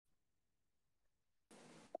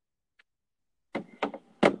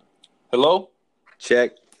Hello?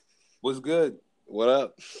 Check. What's good? What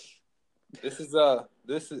up? This is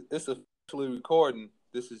it's officially recording.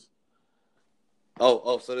 So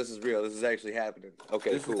this is real. This is actually happening.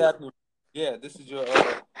 Okay, This cool. is happening. Yeah, this is your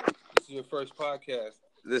first podcast.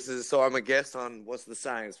 So I'm a guest on What's the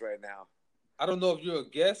Science right now. I don't know if you're a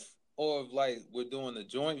guest or if like we're doing a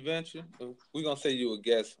joint venture. We're gonna say you're a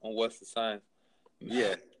guest on What's the Science.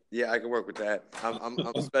 Yeah, I can work with that. I'm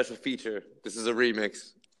a special feature. This is a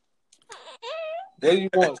remix. What do you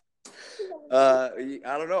want?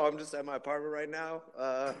 I don't know. I'm just at my apartment right now.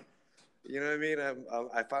 You know what I mean?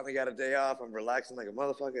 I finally got a day off. I'm relaxing like a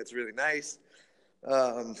motherfucker. It's really nice.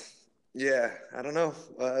 Yeah, I don't know.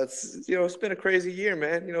 It's been a crazy year,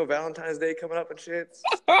 man. You know, Valentine's Day coming up and shit.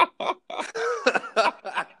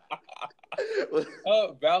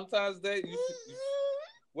 Valentine's Day.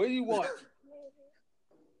 What do you want?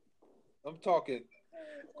 I'm talking.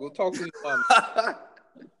 Go talk to your mom.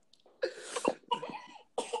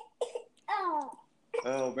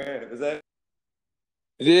 Oh man, is that?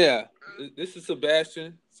 Yeah, this is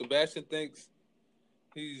Sebastian. Sebastian thinks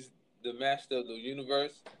he's the master of the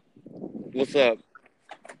universe. What's up?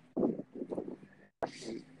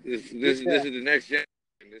 This is the next generation.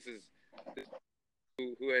 This is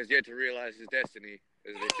who has yet to realize his destiny,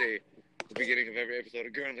 as they say at the beginning of every episode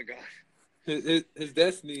of Girl in the God. His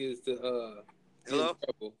destiny is to Hello?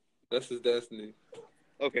 trouble. That's his destiny.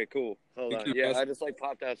 Okay, cool. Hold on. Yeah, I just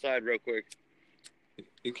popped outside real quick.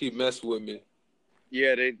 He keep messing with me.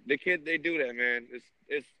 Yeah, they do that, man.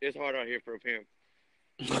 It's hard out here for a pimp.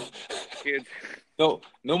 Kids. No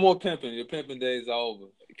more pimping. Your pimping days are over.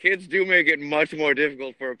 Kids do make it much more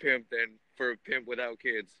difficult for a pimp than for a pimp without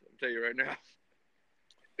kids. I'll tell you right now.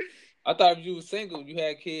 I thought if you were single, you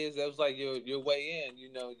had kids. That was like your way in.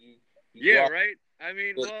 You know, Yeah, right. I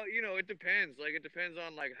mean, well, it depends. Like, it depends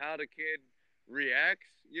on like how the kid reacts.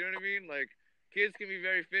 You know what I mean? Like, kids can be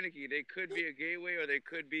very finicky. They could be a gateway, or they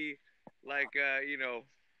could be like,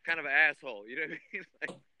 kind of an asshole. You know what I mean?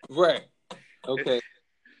 Like, right. Okay.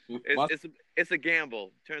 It's a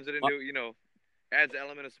gamble. Turns it into adds an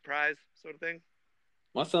element of surprise sort of thing.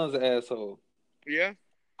 My son's an asshole. Yeah.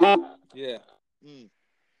 Yeah. Mm.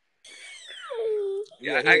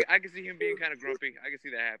 Yeah, I can see him being kind of grumpy. I can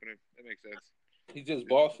see that happening. That makes sense. He's just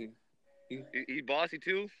bossy. He bossy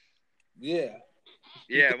too? Yeah.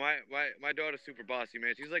 Yeah, my daughter's super bossy,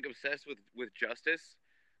 man. She's like obsessed with justice.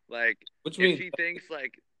 Like, what you mean? If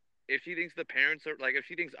she thinks the parents are like, if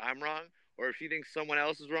she thinks I'm wrong, or if she thinks someone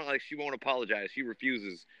else is wrong, like, she won't apologize. She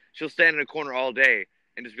refuses. She'll stand in a corner all day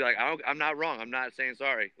and just be like, I'm not wrong. I'm not saying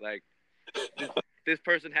sorry. Like, this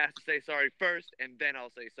person has to say sorry first, and then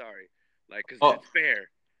I'll say sorry. Like, because it's fair.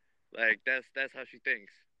 Like, that's how she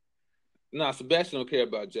thinks. Nah, Sebastian don't care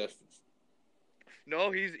about justice.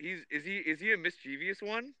 No, is he a mischievous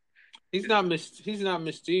one? He's not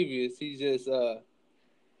mischievous. He's just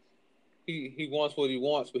he wants what he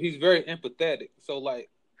wants, but he's very empathetic. So, like,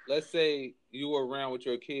 let's say you were around with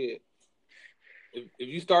your kid. If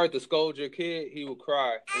you started to scold your kid, he would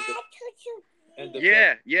cry.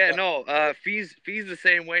 Fee's the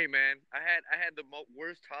same way, man. I had the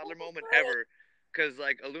worst toddler moment ever, because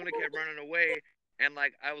like Aluna kept running away, and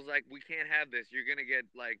like I was like, we can't have this. You're gonna get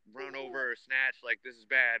like run over or snatched. Like, this is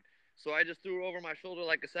bad. So I just threw her over my shoulder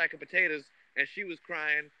like a sack of potatoes, and she was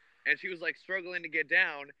crying, and she was like struggling to get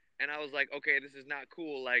down. And I was like, okay, this is not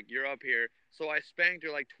cool. Like, you're up here. So I spanked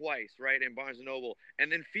her like twice, right, in Barnes & Noble.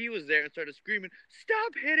 And then Fee was there and started screaming,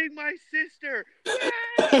 "Stop hitting my sister!"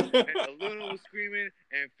 And Luna was screaming,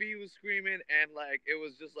 and Fee was screaming. And, like, it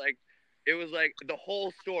was like the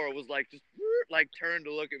whole store was like just like turned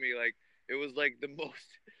to look at me. Like, it was like the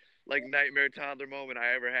most like nightmare toddler moment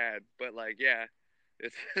I ever had. But, like, yeah,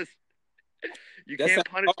 it's just, you can't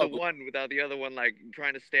punish the one without the other one like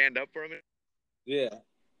trying to stand up for him. Yeah.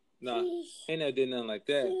 Nah, ain't never did nothing like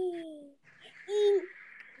that.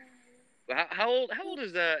 How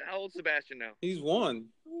old Sebastian now? He's 1.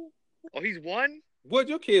 Oh, he's 1? What,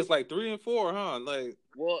 your kid's like 3 and 4, huh? Like,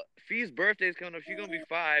 well, Fee's birthday's coming up. She's gonna be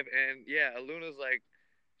 5, and yeah, Aluna's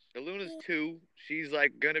 2. She's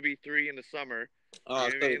like gonna be 3 in the summer.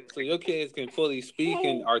 So your kids can fully speak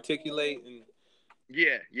and articulate and.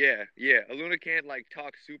 Yeah. Aluna can't like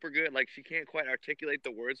talk super good. Like, she can't quite articulate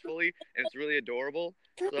the words fully, and it's really adorable.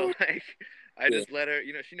 So like, I just let her.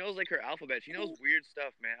 She knows like her alphabet. She knows weird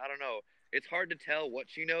stuff, man. I don't know. It's hard to tell what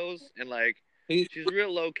she knows, and like, she's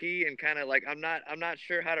real low key and kind of like I'm not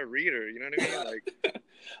sure how to read her. You know what I mean? Like,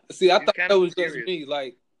 see, I thought that was just me.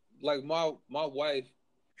 Like my wife,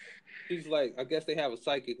 she's like, I guess they have a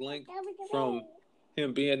psychic link from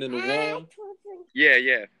him being in the womb.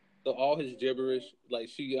 Yeah. So all his gibberish, like,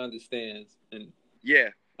 she understands. And yeah.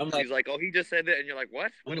 I'm like, he's like, oh, he just said that, and you're like,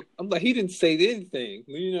 what? I'm like, he didn't say anything,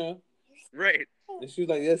 you know. Right. And she was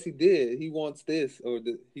like, yes, he did. He wants this, or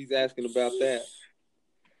he's asking about that.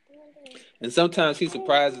 And sometimes he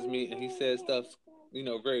surprises me, and he says stuff, you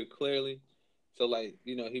know, very clearly. So, like,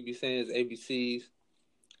 you know, he be saying his ABCs.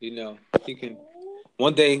 You know, he can.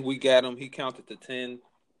 One day we got him. He counted to 10.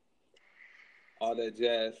 All that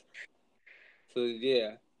jazz. So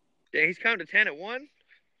yeah. Yeah, he's counting to 10 at one.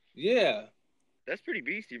 Yeah. That's pretty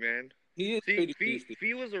beastie, man. He is pretty beastie.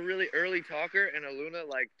 Fee was a really early talker, and Aluna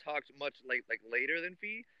like talked much like later than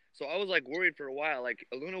Fee. So I was like worried for a while. Like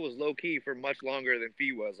Aluna was low key for much longer than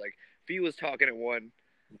Fee was. Like Fee was talking at one.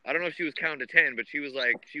 I don't know if she was counting to 10, but she was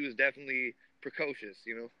definitely precocious,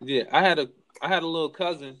 you know. Yeah, I had a little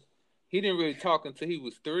cousin. He didn't really talk until he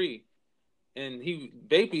was 3, and he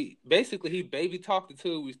baby talked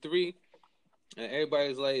until he was 3, and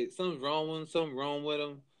everybody's like, something's wrong with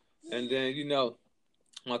him, and then you know.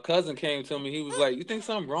 My cousin came to me. He was like, "You think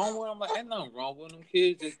something wrong with him?" I'm like, "Ain't nothing wrong with him.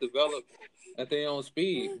 Kids just develop at their own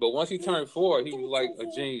speed." But once he turned 4, he was like a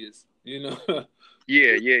genius, you know.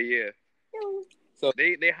 Yeah. So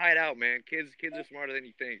they hide out, man. Kids are smarter than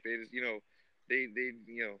you think. They just they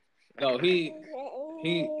No, he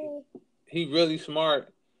really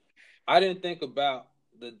smart. I didn't think about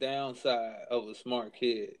the downside of a smart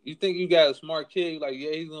kid. You think you got a smart kid, you're like,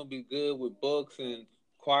 yeah, he's gonna be good with books and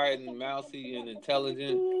quiet and mousy and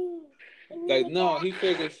intelligent. Like, no, he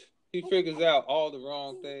figures out all the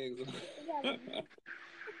wrong things.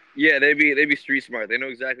 Yeah, they be street smart. They know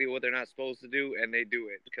exactly what they're not supposed to do, and they do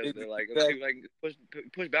it because they're like,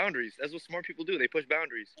 push boundaries. That's what smart people do. They push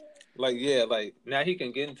boundaries. Like, yeah, like now he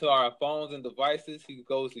can get into our phones and devices. He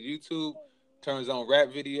goes to YouTube, turns on rap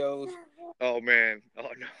videos. Oh man,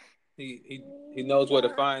 oh no. He knows where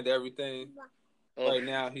to find everything. Oh. Right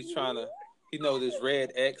now, he knows this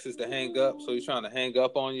red X is to hang up, so he's trying to hang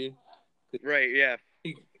up on you. Right, yeah.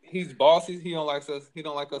 He's bossy. He don't like us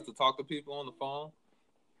to talk to people on the phone.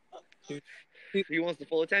 He wants the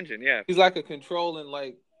full attention, yeah. He's like a controlling,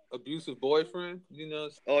 like, abusive boyfriend, you know?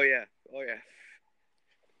 Oh yeah.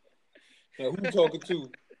 Yeah, who you talking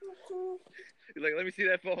to? He's like, let me see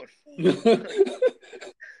that phone.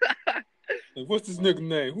 Like, what's this nigga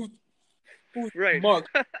name? Who's right. Mark?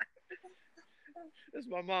 That's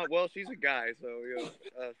my mom. Well, she's a guy, so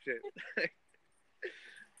shit.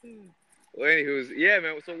 Well, anywho's, yeah,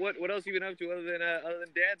 man. So what else you been up to other than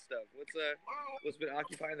dad stuff? What's been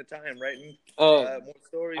occupying the time? Writing more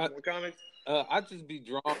stories, more comics. I just be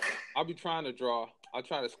drawing. I'll be trying to draw. I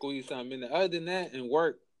try to squeeze something in there. Other than that, and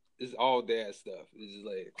work is all dad stuff. It's just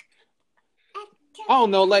like, I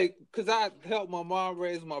don't know, like, cause I helped my mom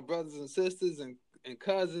raise my brothers and sisters and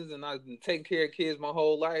cousins, and I've been taking care of kids my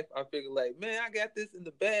whole life. I figured, like, man, I got this in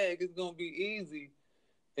the bag. It's gonna be easy.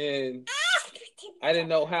 And I didn't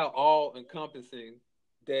know how all-encompassing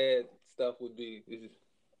dad stuff would be.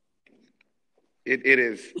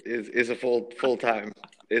 It's a full time.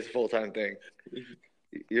 It's a full-time thing.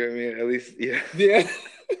 You know what I mean? At least, yeah. Yeah.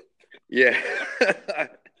 Yeah.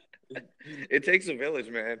 It takes a village,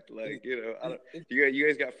 man. Like, you know, you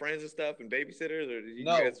guys got friends and stuff and babysitters, or you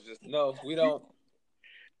guys just? No, we don't.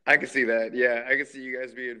 I can see that. Yeah, I can see you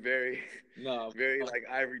guys being very like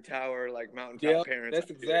ivory tower, like mountaintop parents. That's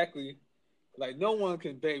exactly. Like, no one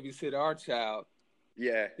can babysit our child.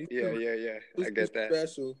 Yeah. I get that.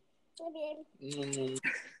 Special.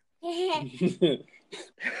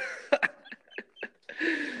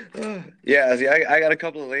 Yeah, see, I got a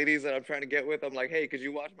couple of ladies that I'm trying to get with. I'm like, hey, could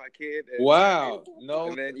you watch my kid? And, wow, no.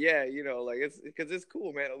 And then you know, like it's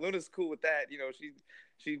cool, man. Aluna's cool with that. You know, she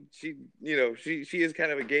you know, she is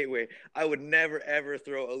kind of a gateway. I would never ever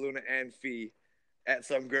throw Aluna and Fee at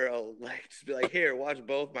some girl. Like, just be like, here, watch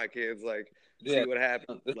both my kids. Like, see what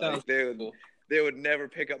happens. Like, they would never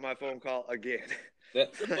pick up my phone call again.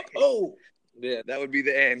 That would be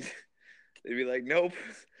the end. They'd be like, nope.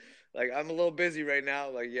 Like, I'm a little busy right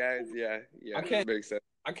now. Like, yeah. It makes sense.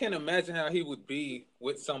 I can't imagine how he would be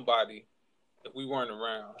with somebody if we weren't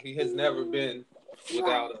around. He has never been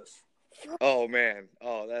without us. Oh man.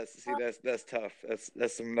 Oh, that's tough.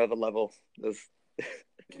 That's another level. That's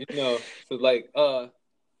you know, so like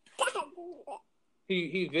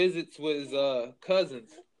he visits with his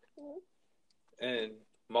cousins, and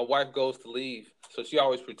my wife goes to leave, so she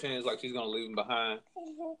always pretends like she's gonna leave him behind.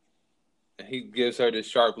 And he gives her this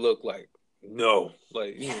sharp look, like, no,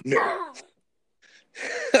 like, no.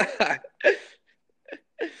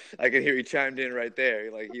 I can hear he chimed in right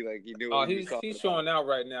there. Like he knew. Oh, he's showing out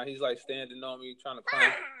right now. He's like standing on me, trying to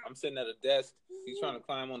climb. I'm sitting at a desk. He's trying to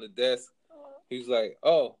climb on the desk. He's like,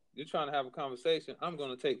 "Oh, you're trying to have a conversation. I'm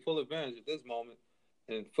going to take full advantage of this moment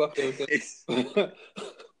and fuck everything."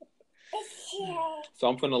 So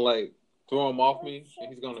I'm finna like throw him off me,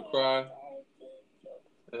 and he's gonna cry,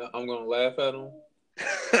 and I'm gonna laugh at him.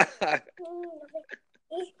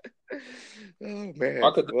 Oh man.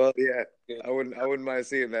 I could. Well, yeah. I wouldn't mind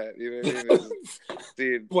seeing that. You know what I mean?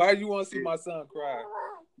 Seeing, Why you want to see my son cry?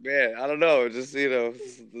 man, I don't know. Just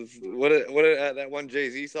what that one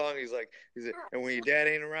Jay-Z song? He's like, and when your dad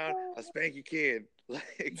ain't around, I spank your kid.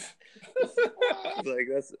 Like,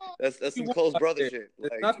 that's some close brother shit.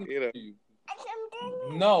 Like, you.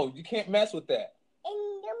 No, you can't mess with that.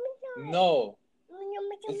 No,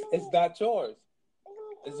 it's not yours.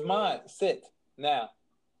 It's mine. Sit now.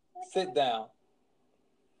 Sit down.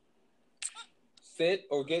 Sit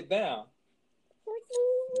or get down.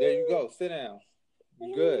 There you go. Sit down.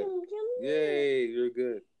 You're good. Yay, you're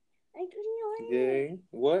good. Yay.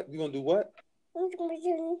 What? You gonna do what?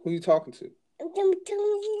 Who you talking to?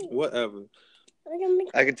 Whatever.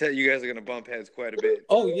 I can tell you guys are gonna bump heads quite a bit.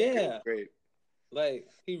 Oh yeah. Great. Like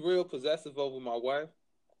he real possessive over my wife.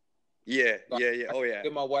 Yeah. Oh yeah.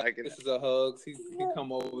 Give my wife kisses or hugs. He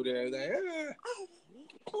come over there like.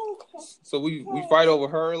 So we fight over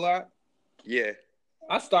her a lot. Yeah.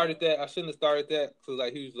 I started that. I shouldn't have started that because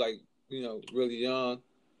like he was like really young,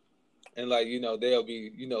 and like they'll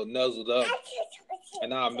be nuzzled up,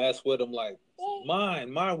 and I mess with him like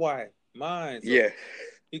my wife, mine. So yeah.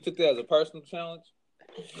 He took that as a personal challenge.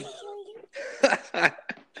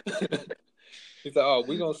 He's like, "Oh,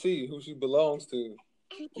 we gonna see who she belongs to."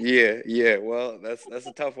 Yeah. Well, that's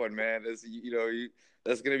a tough one, man. That's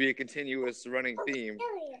that's gonna be a continuous running theme.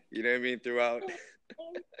 You know what I mean? Throughout.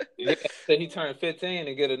 Yeah, so he turned 15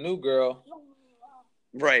 and get a new girl.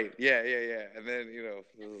 Right. Yeah. And then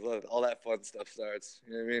all that fun stuff starts.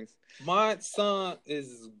 You know what I mean? My son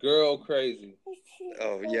is girl crazy.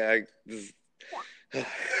 Oh yeah.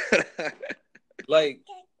 Like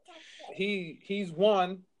he's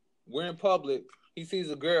one. We're in public. He sees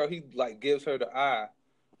a girl. He like gives her the eye.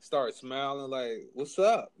 Starts smiling like, "What's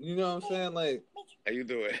up?" You know what I'm saying? Like, how you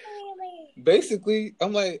doing? Basically,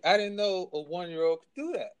 I'm like, I didn't know a 1-year-old could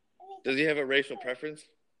do that. Does he have a racial preference?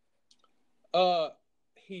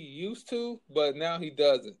 He used to, but now he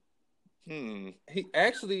doesn't. He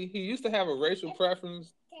used to have a racial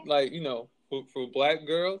preference, like for black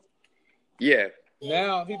girls. Yeah.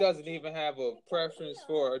 Now he doesn't even have a preference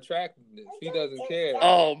for attractiveness. He doesn't care.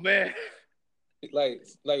 Oh man. Like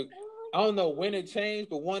I don't know when it changed,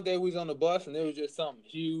 but one day we was on the bus and there was just some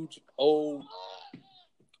huge old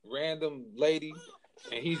random lady,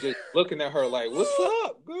 and he just looking at her like, "What's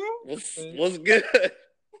up, girl? What's good?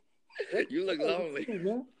 You look lonely."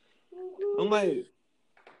 I'm like,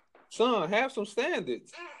 "Son, have some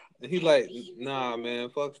standards." And he like, "Nah, man,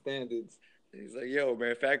 fuck standards." He's like, "Yo,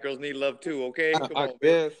 man, fat girls need love too, okay? Come on,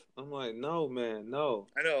 guess. I'm like, "No, man, no."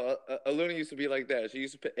 I know. Aluna used to be like that. She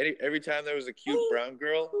used to every time there was a cute brown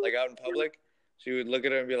girl like out in public, she would look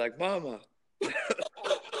at her and be like, "Mama."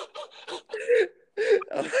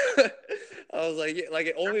 I was like, yeah,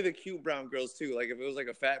 like only the cute brown girls too. Like if it was like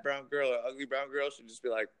a fat brown girl or ugly brown girl, she'd just be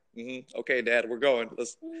like, "Okay, Dad, we're going.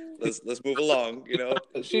 Let's move along."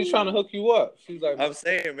 She's trying to hook you up. She's like, I'm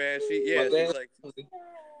saying, man, she's like,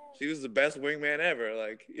 she was the best wingman ever.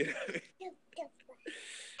 Like,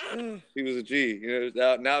 she was a G.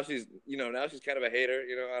 Now she's now she's kind of a hater.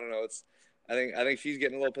 I don't know. I think she's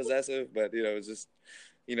getting a little possessive, but it's just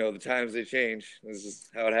the times they change. This is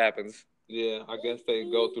how it happens. Yeah, I guess they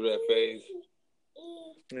go through that phase.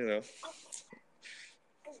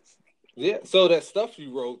 Yeah, so that stuff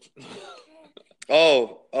you wrote.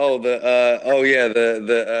 the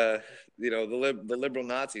liberal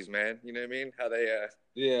Nazis, man. You know what I mean? How they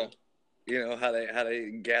how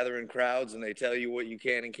they gather in crowds and they tell you what you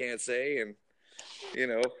can and can't say, and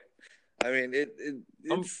I mean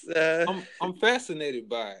it's I'm fascinated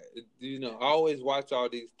by it. I always watch all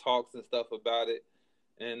these talks and stuff about it,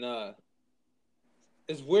 and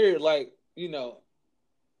it's weird, like, I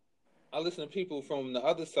listen to people from the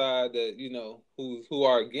other side that, who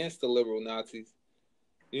are against the liberal Nazis,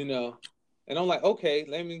 and I'm like, okay,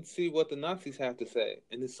 let me see what the Nazis have to say.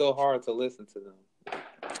 And it's so hard to listen to them.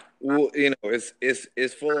 Well, it's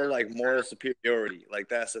full of like moral superiority. Like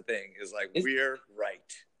that's the thing. Is like we're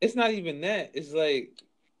right. It's not even that. It's like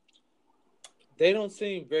they don't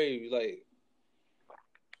seem very like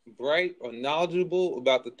bright or knowledgeable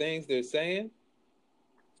about the things they're saying.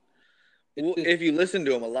 Well, if you listen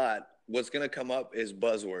to them a lot, what's going to come up is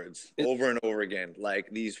buzzwords over and over again, like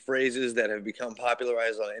these phrases that have become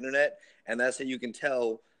popularized on the internet, and that's how you can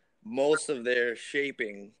tell most of their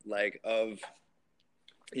shaping, like of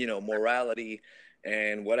morality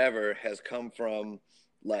and whatever, has come from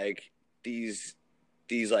like these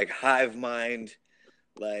like hive mind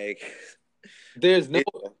Like, There's no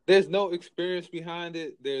it, there's no experience behind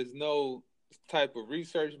it. There's no type of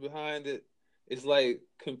research behind it. It's like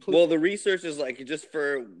complete. well, the research is like just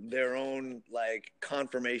for their own like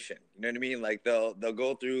confirmation. You know what I mean? Like they'll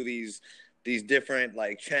go through these different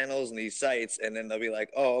like channels and these sites, and then they'll be like,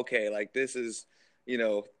 oh, okay, like this is, you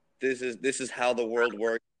know, this is how the world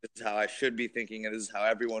works. This is how I should be thinking, and this is how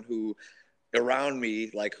everyone who around me,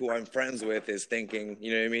 like who I'm friends with, is thinking.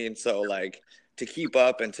 You know what I mean? So like to keep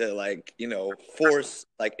up and to like enforce,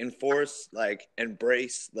 like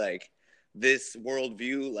embrace like this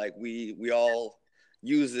worldview, like we all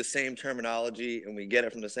use the same terminology and we get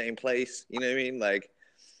it from the same place. You know what I mean? Like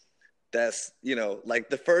that's like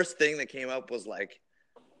the first thing that came up was like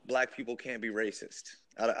black people can't be racist.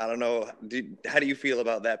 I don't know. How do you feel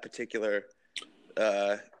about that particular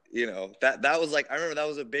uh, that was like I remember that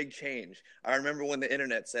was a big change. I remember when the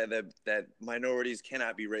internet said that minorities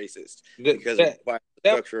cannot be racist because of the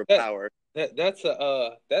structure of power.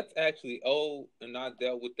 That's actually old, and I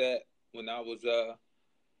dealt with that when I was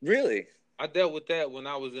Really. I dealt with that when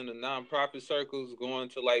I was in the nonprofit circles, going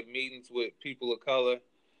to like meetings with people of color,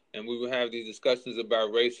 and we would have these discussions about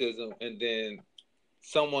racism, and then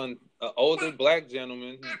someone, an older black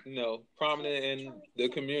gentleman, prominent in the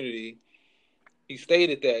community, he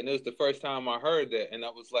stated that, and it was the first time I heard that, and I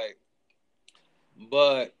was like,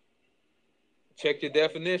 but check your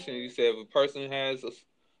definition. You said if a person has a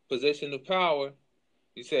position of power,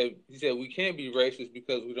 he said we can't be racist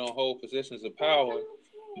because we don't hold positions of power.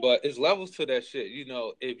 But it's levels to that shit.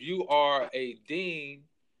 If you are a dean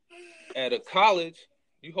at a college,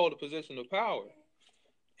 you hold a position of power.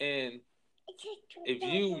 And if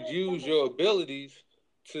you use your abilities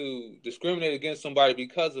to discriminate against somebody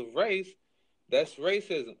because of race, that's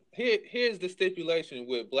racism. Here's the stipulation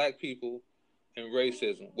with black people and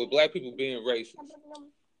racism, with black people being racist.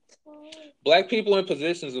 Black people in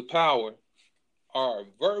positions of power are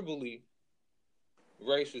verbally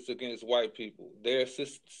racist against white people. They're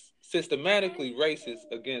systematically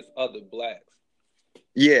racist against other blacks.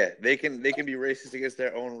 Yeah, they can be racist against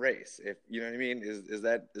their own race. If you know what I mean, is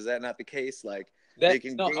that not the case? Like they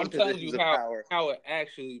can gain I'm telling positions you of power. how it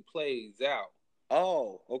actually plays out.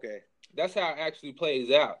 Oh, okay. That's how it actually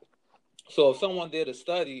plays out. So if someone did a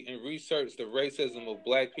study and researched the racism of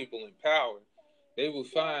black people in power, they would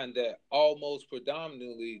find that almost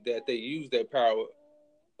predominantly that they use their power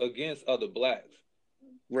against other blacks.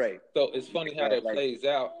 Right. So it's funny how that plays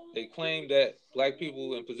out. They claim that black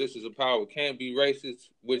people in positions of power can be racist,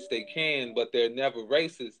 which they can, but they're never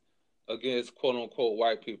racist against quote unquote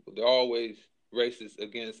white people. They're always racist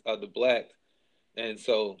against other blacks. And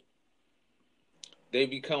so they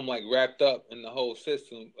become like wrapped up in the whole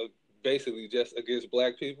system of basically just against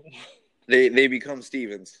black people. They become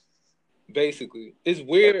Stevens. Basically. It's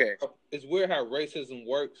weird. Okay. It's weird how racism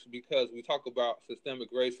works because we talk about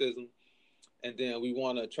systemic racism and then we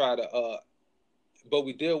want to try to but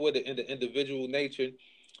we deal with it in the individual nature,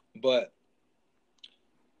 but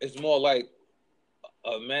it's more like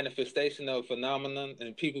a manifestation of a phenomenon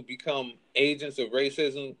and people become agents of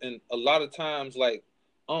racism, and a lot of times like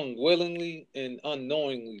unwillingly and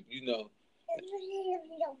unknowingly,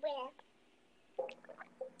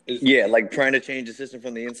 Yeah, like trying to change the system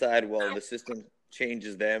from the inside while the system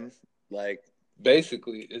changes them. Like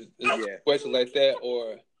basically it's a question like that,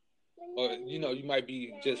 or you might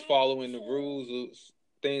be just following the rules or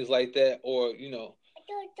things like that, or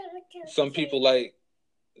some people like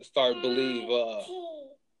start believe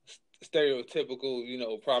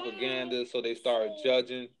stereotypical propaganda, so they start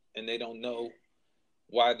judging and they don't know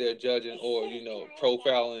why they're judging, or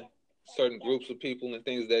profiling certain groups of people and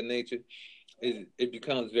things of that nature. It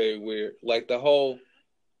becomes very weird, like the whole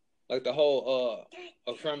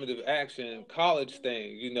affirmative action college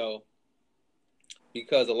thing,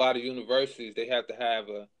 because a lot of universities, they have to have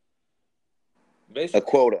a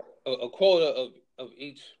quota of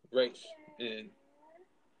each race, and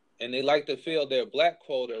they like to fill their black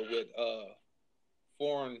quota with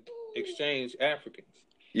foreign exchange Africans.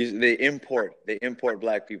 They import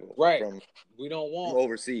black people from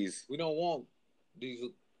overseas. We don't want these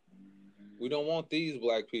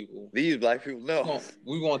black people. These black people, no.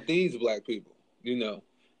 We want these black people, and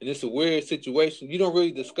it's a weird situation. You don't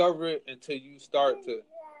really discover it until you start to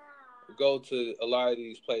go to a lot of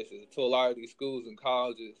these places, to a lot of these schools and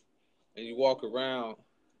colleges, and you walk around,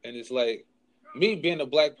 and it's like me being a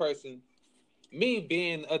black person, me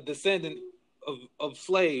being a descendant of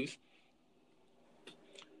slaves,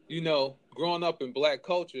 growing up in black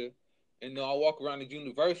culture, and I walk around the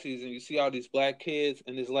universities and you see all these black kids,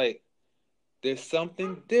 and it's like there's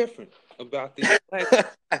something different about these black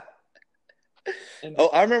kids. And Oh,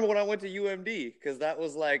 I remember when I went to UMD because that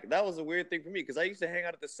was a weird thing for me because I used to hang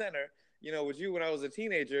out at the center, with you when I was a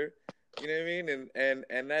teenager. You know what I mean?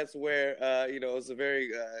 And that's where it's a very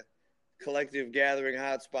collective gathering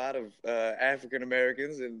hotspot of African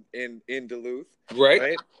Americans in Duluth,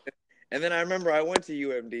 right? And then I remember I went to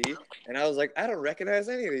UMD and I was like, I don't recognize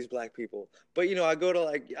any of these black people. But I go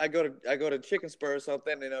to Chicken Spur or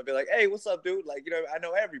something and I'll be like, hey, what's up, dude? Like, I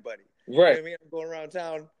know everybody. Right. You know what I mean? I'm going around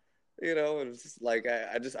town, and it's just like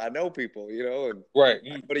I know people, and right.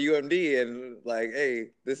 You go to UMD and like, hey,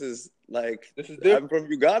 this is different. I'm from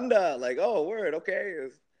Uganda. Like, oh, word, okay.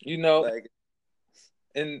 Like,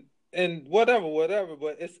 and whatever,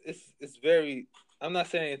 but it's very. I'm not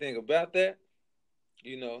saying anything about that.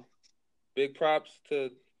 Big props to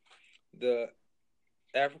the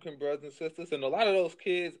African brothers and sisters, and a lot of those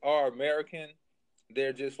kids are American.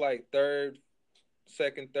 They're just like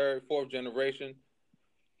second, third, fourth generation.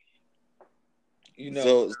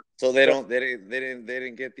 So they didn't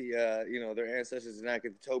get the their ancestors did not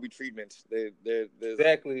get the Toby treatment. They're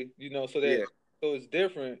exactly so it's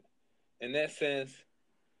different in that sense,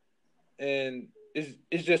 and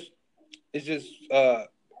it's just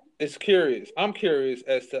it's curious. I'm curious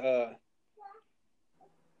as to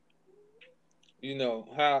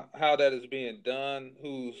how that is being done,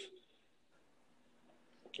 who's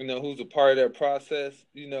a part of that process,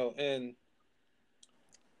 and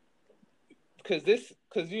because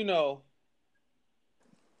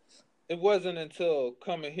it wasn't until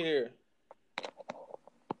coming here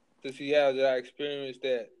to Seattle that I experienced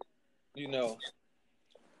that,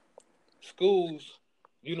 schools,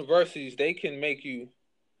 universities, they can make you,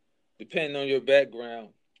 depending on your background,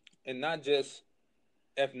 and not just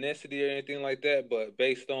ethnicity or anything like that, but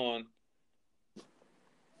based on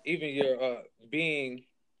even your being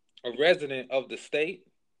a resident of the state,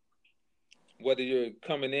 whether you're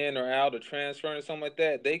coming in or out or transferring or something like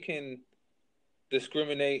that, they can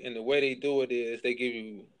discriminate, and the way they do it is they give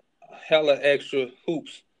you hella extra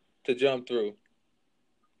hoops to jump through.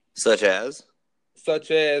 Such as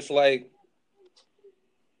like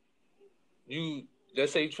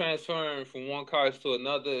let's say you transferring from one college to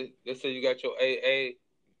another. Let's say you got your AA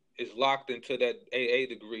is locked into that AA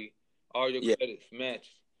degree. All your credits match.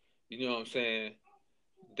 You know what I'm saying?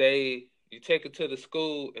 You take it to the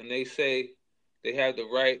school and they say they have the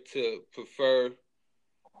right to prefer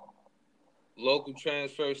local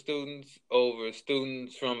transfer students over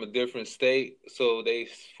students from a different state. So they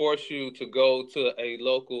force you to go to a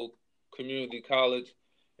local community college,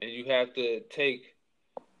 and you have to take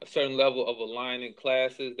a certain level of aligning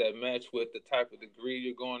classes that match with the type of degree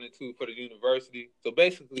you're going into for the university. So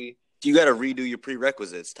basically, you got to redo your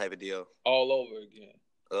prerequisites type of deal. All over again.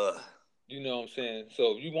 Ugh. You know what I'm saying?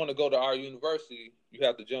 So if you want to go to our university, you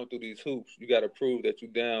have to jump through these hoops. You got to prove that you're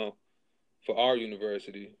down for our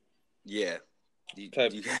university. Yeah. You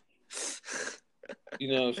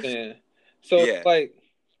know what I'm saying? So it's like,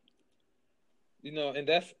 and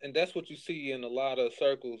that's what you see in a lot of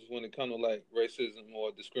circles when it comes to like racism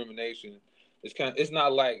or discrimination. It's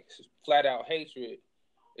not like flat out hatred.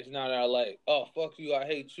 It's not like, oh, fuck you, I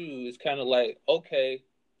hate you. It's kind of like, okay.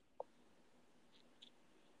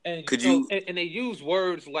 And and they use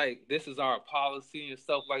words like "this is our policy" and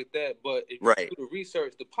stuff like that. But if you do the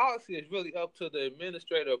research, the policy is really up to the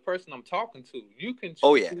administrator or person I'm talking to. You can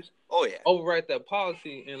choose, overwrite that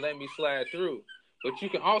policy and let me slide through. But you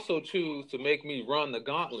can also choose to make me run the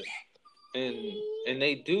gauntlet, and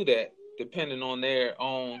they do that depending on their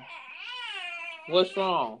own. What's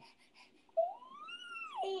wrong?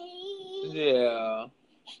 Yeah,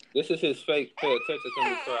 this is his fake. Pay attention to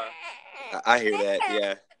me cry. I hear that.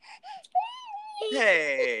 Yeah.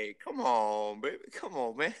 Hey, come on, baby. Come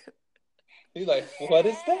on, man. He's like, what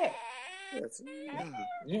is that?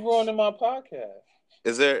 You ruining my podcast.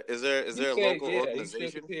 Is there a local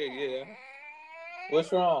organization? Yeah.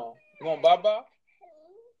 What's wrong? You want Baba?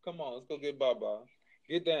 Come on, let's go get Baba.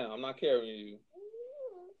 Get down. I'm not carrying you.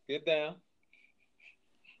 Get down.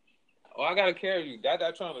 Oh, I gotta carry you. Dad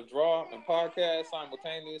trying to draw and podcast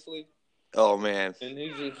simultaneously. Oh man. And he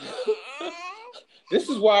just this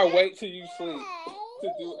is why I wait till you sleep to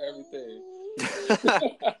do everything.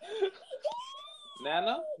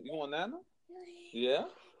 Nana? You want Nana? Yeah?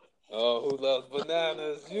 Oh, who loves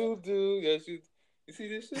bananas? You do. Yes, you see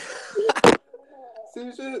this shit? See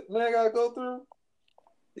this shit man I gotta go through?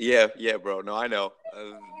 Yeah, bro. No, I know.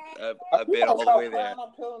 I've been all the way there.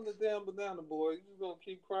 I'm peeling the damn banana, boy. You gonna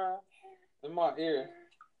keep crying in my ear.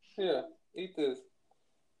 Here, eat this.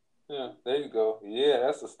 Yeah, there you go. Yeah,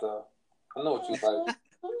 that's the stuff. I know what you like.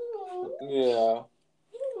 Yeah.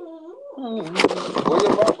 Where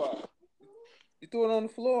your baba? You threw it on the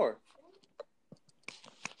floor.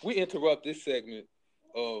 we interrupt this segment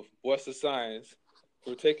of What's the Science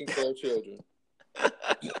for taking care of children.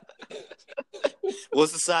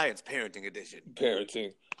 What's the science? Parenting edition.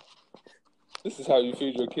 Parenting. This is how you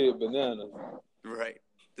feed your kid bananas. Right.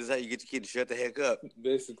 This is how you get your kid to shut the heck up.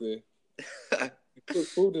 Basically. You put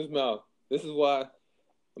food in his mouth. This is why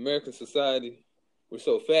American society, we're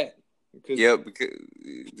so fat. Because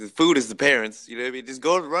the food is the parents. You know what I mean? Just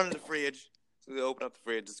go run in the fridge. So they open up the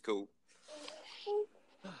fridge. It's cool.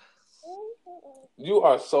 You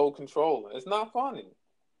are so controlling. It's not funny.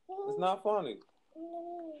 It's not funny.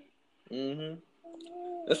 Mm-hmm.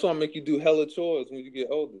 That's why I make you do hella chores when you get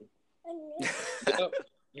older. Yep.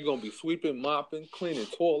 You're going to be sweeping, mopping, cleaning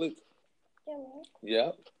toilets.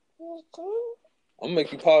 Yep. I'm going to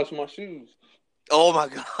make you polish my shoes. Oh, my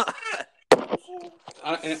God.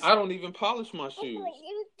 I don't even polish my shoes.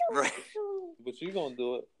 Right. But you're going to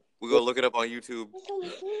do it. We're going to look it up on YouTube.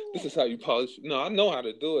 This is how you polish. No, I know how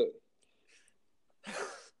to do it.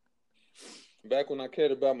 Back when I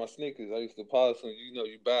cared about my sneakers, I used to polish them. You know,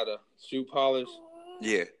 you buy the shoe polish.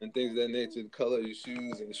 Yeah. And things of that nature, the color of your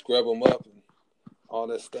shoes and scrub them up and all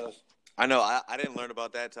that stuff. I know. I didn't learn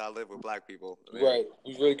about that until I lived with black people. I mean, right.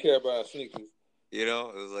 We really care about our sneakers. You know,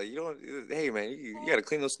 it was like, hey, man, you got to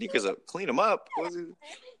clean those sneakers up. Clean them up.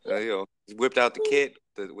 Whipped out the kit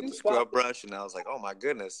with the scrub brush, and I was like, oh, my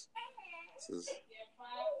goodness. This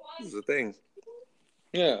is a thing.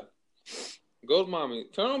 Yeah. Go to mommy.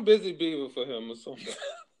 Turn on Busy Beaver for him or something.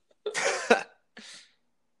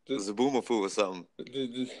 The Zaboomafoo or something.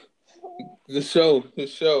 The show.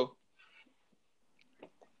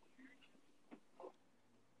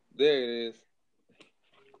 There it is.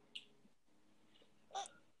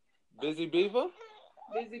 Busy Beaver?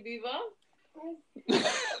 Busy Beaver? You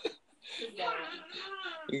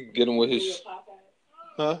can get him with his...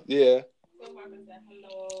 Huh? Yeah.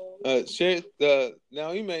 Hello. Now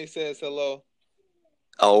Ime says hello.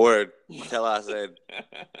 Oh, word. Tell her I said,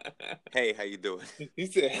 hey, how you doing? He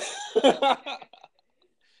said...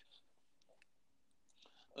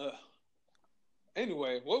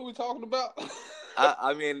 Anyway, what were we talking about?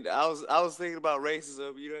 I mean, I was thinking about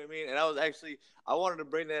racism, you know what I mean? And I wanted to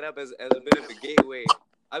bring that up as a bit of a gateway.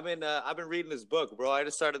 I've been reading this book, bro. I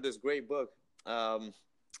just started this great book. And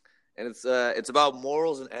it's about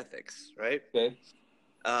morals and ethics, right? Okay.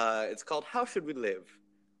 It's called How Should We Live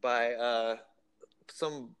by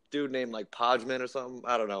some dude named like Podman or something.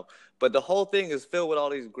 I don't know. But the whole thing is filled with all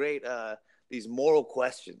these great these moral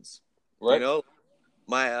questions. Right. You know?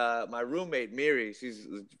 My roommate Miri, she's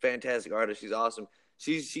a fantastic artist. She's awesome.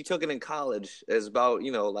 She took it in college as about,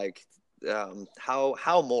 you know, like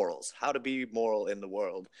how morals, how to be moral in the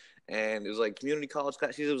world. And it was like community college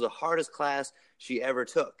class. It was the hardest class she ever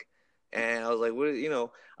took. And I was like, what, you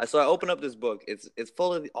know, so I opened up this book. It's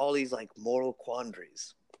full of all these like moral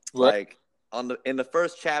quandaries. Right. Like in the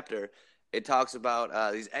first chapter, it talks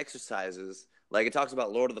about these exercises. Like it talks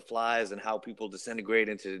about Lord of the Flies and how people disintegrate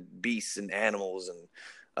into beasts and animals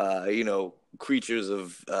and you know, creatures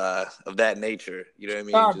of that nature. You know what I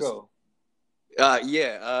mean? Chicago.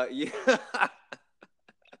 Yeah.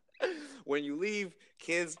 When you leave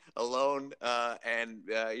kids alone and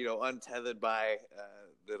you know, untethered by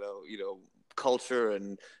you know culture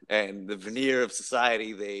and the veneer of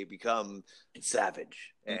society, they become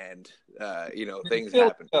savage and you know, things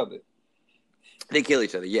happen. They kill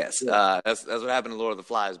each other. Yes, yeah. That's what happened to Lord of the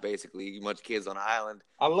Flies. Basically, a bunch of kids on an island.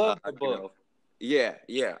 I love the book. You know,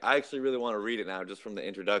 yeah. I actually really want to read it now, just from the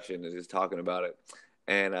introduction. Is talking about it,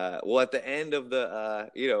 and well, at the end of the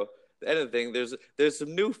you know, the end of the thing, there's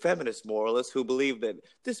some new feminist moralists who believe that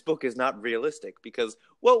this book is not realistic because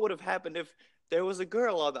what would have happened if there was a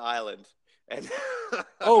girl on the island? And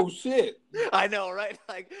oh shit! I know, right?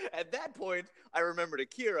 Like at that point, I remembered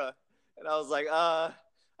Akira, and I was like,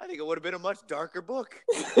 I think it would have been a much darker book.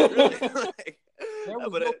 Really? Like, there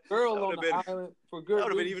was no girl on the island for good. That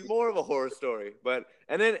would have been even more of a horror story. But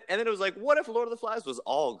and then it was like, what if Lord of the Flies was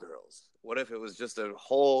all girls? What if it was just a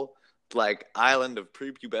whole like island of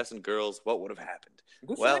prepubescent girls? What would have happened?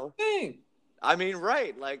 The same thing. I mean,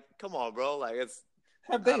 right? Like, come on, bro. Like,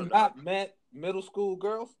 have they not met middle school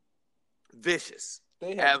girls? Vicious.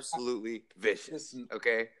 They have absolutely vicious.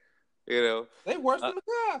 Okay, you know they worse than the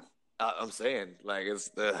guys. I'm saying, like,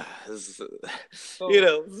 so, you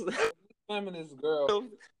know, feminist girl.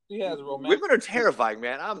 She has a romantic. Women are terrifying,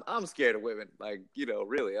 man. I'm scared of women. Like, you know,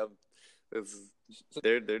 really,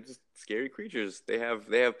 they're just scary creatures. They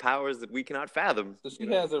have powers that we cannot fathom. So she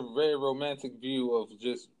has a very romantic view of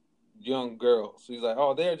just young girls. She's like,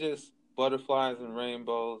 oh, they're just butterflies and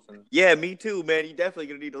rainbows. And yeah, me too, man. You definitely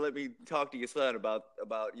gonna need to let me talk to your son about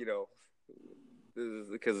you know,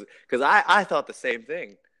 because I thought the same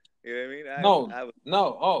thing. You know what I mean? No, I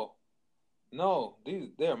no, oh, no.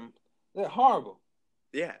 They're horrible.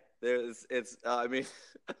 yeah. It's. I mean,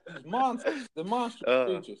 These monsters, the monster uh,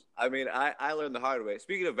 creatures. I mean, I learned the hard way.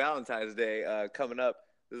 Speaking of Valentine's Day, coming up,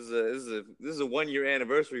 this is a 1 year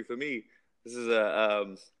anniversary for me. This is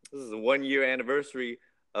a 1 year anniversary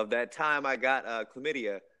of that time I got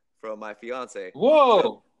chlamydia from my fiance. So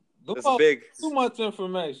Whoa, it's a whoa, big. too much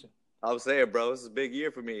information. I was saying, bro, this is a big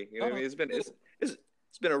year for me. You know what I mean? Shit.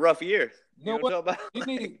 It's been a rough year. You know You know what I'm what? talking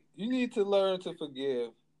about? You need to learn to forgive.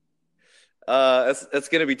 It's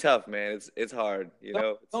gonna be tough, man. It's hard. You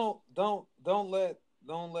know. Don't let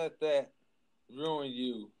that ruin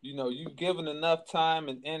you. You know, you've given enough time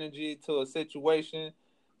and energy to a situation.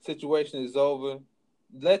 Situation is over.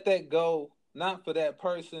 Let that go. Not for that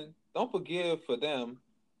person. Don't forgive for them.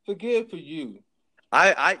 Forgive for you.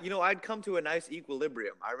 I'd come to a nice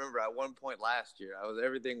equilibrium. I remember at one point last year, I was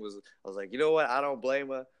like, you know what? I don't blame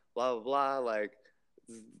her, blah, blah, blah. Like,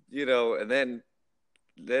 and then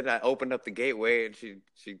I opened up the gateway and she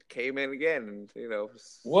came in again and,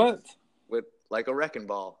 What? with like a wrecking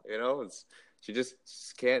ball, she just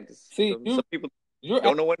can't. See, some people you're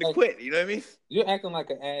don't know when to like, quit. You know what I mean? You're acting like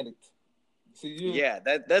an addict. See, Yeah,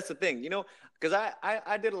 that's the thing, because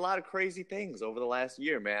I did a lot of crazy things over the last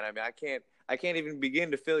year, man. I mean, I can't even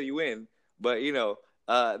begin to fill you in, but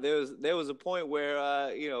there was a point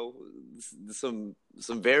where some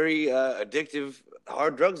very addictive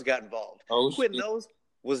hard drugs got involved. Oh, Quitting shit. those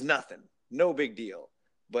was nothing, no big deal.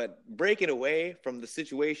 But breaking away from the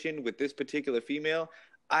situation with this particular female,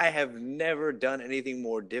 I have never done anything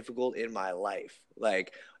more difficult in my life.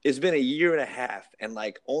 Like, it's been a year and a half, and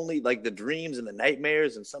like only like the dreams and the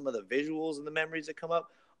nightmares and some of the visuals and the memories that come up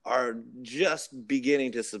are just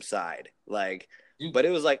beginning to subside. Like, but it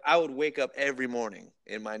was like I would wake up every morning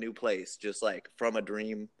in my new place just like from a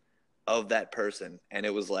dream of that person, and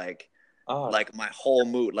it was like my whole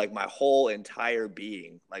mood, like my whole entire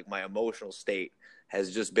being, like my emotional state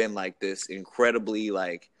has just been like this incredibly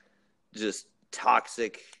like just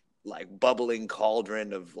toxic, like bubbling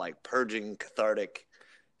cauldron of like purging cathartic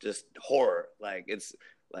just horror. Like, it's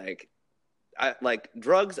like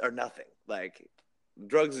drugs are nothing. Like,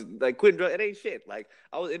 drugs, like quitting drugs, it ain't shit. Like,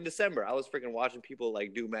 I was in December, I was freaking watching people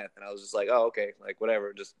like do meth, and I was just like, oh, okay, like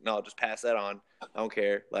whatever, just pass that on. I don't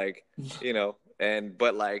care. Like,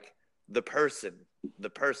 but like the person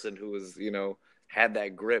who was, had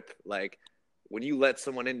that grip, like when you let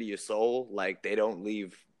someone into your soul, like they don't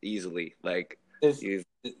leave easily. Like, that's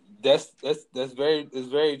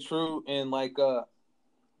very true. And like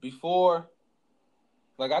before,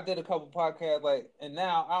 like I did a couple podcasts, like, and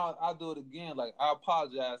now I'll do it again. Like, I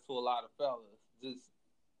apologize to a lot of fellas. Just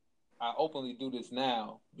I openly do this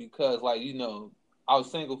now because, like, I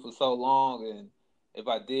was single for so long, and if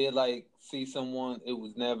I did like see someone, it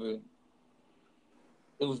was never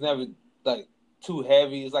like too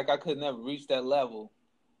heavy. It's like I could never reach that level.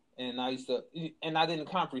 And I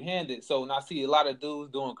didn't comprehend it. So when I see a lot of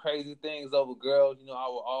dudes doing crazy things over girls, I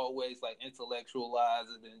will always like intellectualize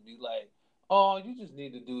it and be like, oh, you just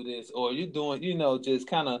need to do this, or you're doing, just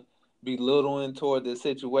kind of belittling toward the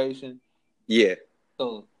situation. Yeah.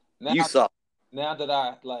 So now that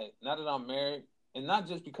I'm married, and not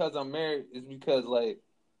just because I'm married, it's because like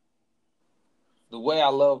the way I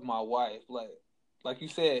love my wife, like you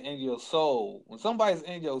said, in your soul. When somebody's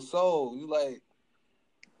in your soul,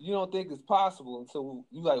 you don't think it's possible until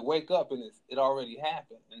you like wake up and it already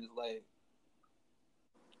happened, and it's like,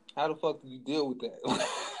 how the fuck do you deal with that?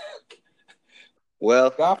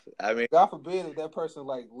 Well, God forbid if that person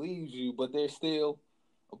like leaves you, but they're still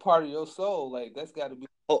a part of your soul. Like, that's got to be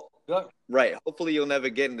right. Hopefully, you'll never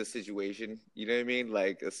get in the situation. You know what I mean?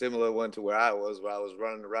 Like a similar one to where I was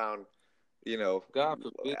running around. God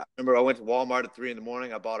forbid. I remember I went to Walmart at 3 a.m.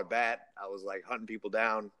 I bought a bat. I was like hunting people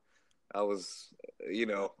down. I was,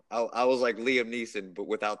 I was like Liam Neeson, but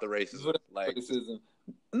without the racism. Like, racism.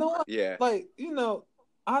 No, yeah. Like,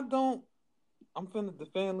 I'm finna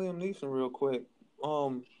defend Liam Neeson real quick.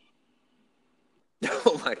 Oh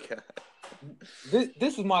my God.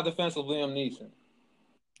 This is my defense of Liam Neeson.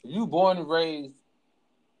 You born and raised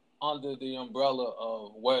under the umbrella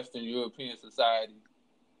of Western European society,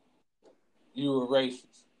 you were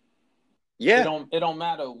racist. Yeah. It don't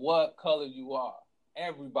matter what color you are.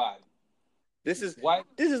 Everybody. This is white.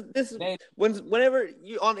 This is whenever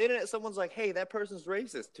you on the internet, someone's like, "Hey, that person's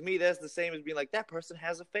racist." To me, that's the same as being like, "That person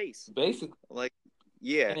has a face." Basically, like,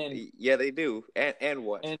 yeah, they do. And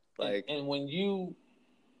what? And when you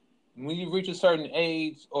reach a certain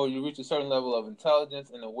age or you reach a certain level of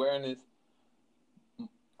intelligence and awareness,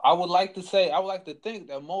 I would like to think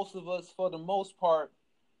that most of us, for the most part,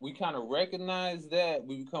 we kind of recognize that,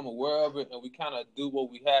 we become aware of it, and we kind of do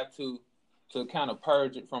what we have to kind of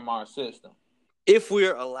purge it from our system. If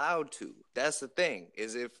we're allowed to. That's the thing.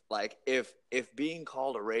 Is if being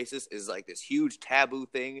called a racist is like this huge taboo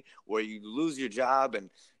thing where you lose your job, and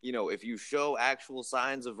if you show actual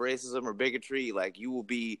signs of racism or bigotry, like you will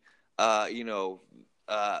be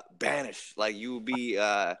banished, like you will be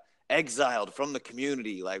exiled from the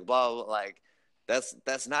community, like blah, blah, like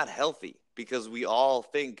that's not healthy, because we all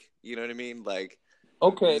think, you know what I mean, like,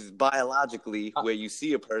 okay, biologically, where you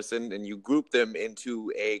see a person and you group them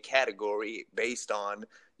into a category based on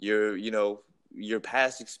your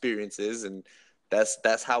past experiences, and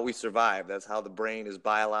that's how we survive. That's how the brain is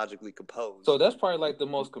biologically composed. So that's probably like the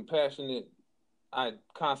most compassionate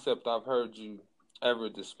concept I've heard you ever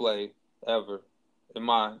display ever in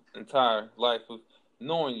my entire life of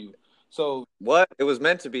knowing you. So what? It was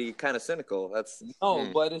meant to be kind of cynical. That's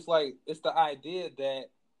but it's like, it's the idea that,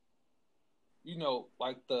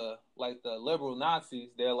 like the liberal Nazis,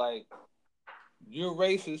 they're like, you're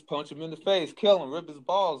racist, punch him in the face, kill him, rip his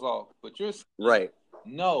balls off. But you're right.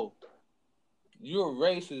 No, you're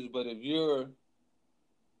racist. But if you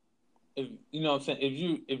know what I'm saying,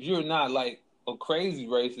 if you're not like a crazy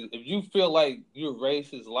racist, if you feel like you're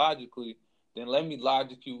racist logically, then let me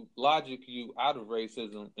logic you out of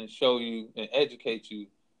racism and show you and educate you,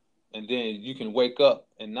 and then you can wake up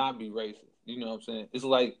and not be racist. You know what I'm saying? It's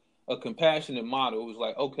like a compassionate model. It was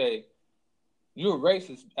like, okay, you're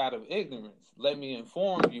racist out of ignorance. Let me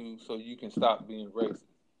inform you so you can stop being racist.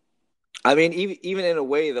 I mean, even in a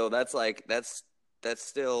way though, that's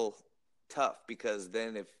still tough, because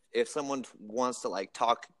then if someone wants to like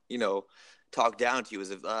talk down to you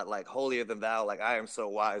as if like holier than thou, like I am so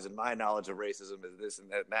wise and my knowledge of racism is this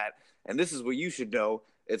and that, and this is what you should know.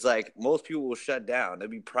 It's like most people will shut down. They'll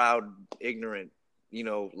be proud, ignorant,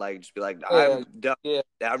 like just be like, I'm dumb. Yeah,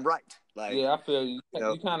 I'm right. Like, yeah, I feel you.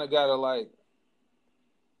 You kind of gotta like,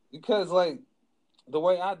 because like the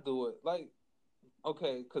way I do it, like,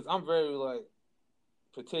 okay, because I'm very like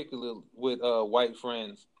particular with white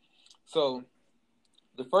friends. So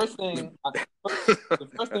the first thing I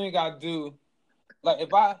do, like,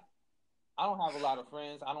 if I don't have a lot of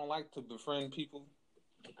friends, I don't like to befriend people.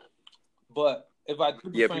 But if I do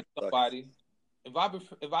befriend somebody, if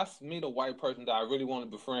I meet a white person that I really want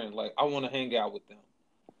to befriend, like I want to hang out with them,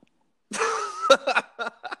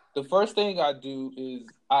 the first thing I do is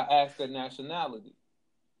I ask their nationality,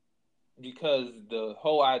 because the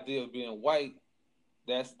whole idea of being white,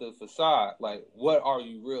 that's the facade. Like, what are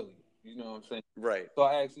you really? You know what I'm saying? Right. So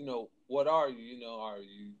I ask, what are you?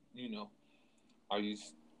 Are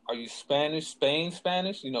you Spanish,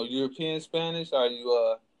 Spanish? European Spanish? Are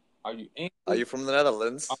you English? Are you from the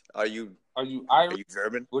Netherlands? Are you Irish? Are you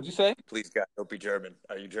German? What'd you say? Please, God, don't be German.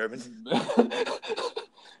 Are you German?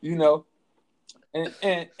 And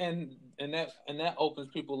that opens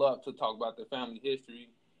people up to talk about their family history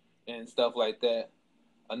and stuff like that.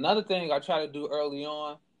 Another thing I try to do early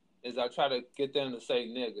on is I try to get them to say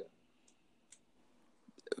nigga.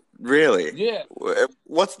 Really? Yeah.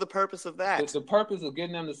 What's the purpose of that? The purpose of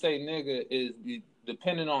getting them to say nigga is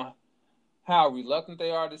depending on how reluctant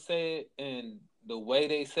they are to say it and the way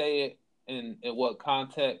they say it and in what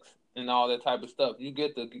context and all that type of stuff. You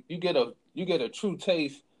get a true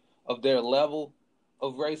taste of their level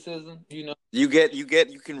of racism. You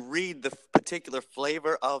can read the particular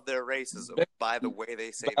flavor of their racism by the way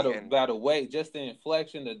they say by the way, just the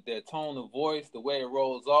inflection, their tone of voice, the way it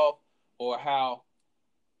rolls off, or how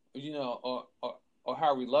or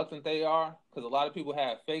how reluctant they are, because a lot of people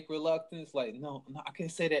have fake reluctance. Like, no, I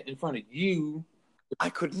can't say that in front of you. I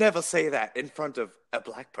could never say that in front of a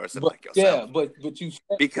black person like yourself. Yeah, but you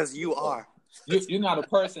because you are. You're not a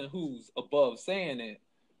person who's above saying it.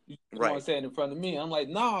 You right. want to say it in front of me. I'm like,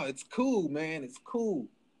 no, it's cool, man. It's cool.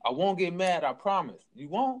 I won't get mad. I promise. You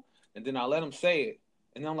won't. And then I let them say it.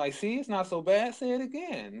 And I'm like, see, it's not so bad. Say it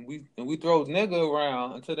again. And we throw nigga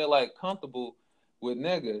around until they're like comfortable with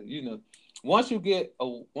nigga. Once you get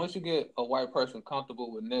a white person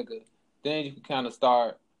comfortable with nigga, then you can kind of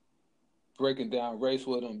start breaking down race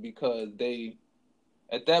with them, because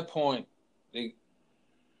at that point it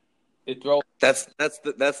throws. That's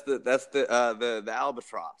the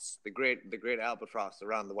albatross, the great albatross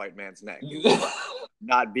around the white man's neck,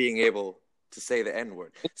 not being able to say the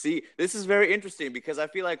N-word. See, this is very interesting, because I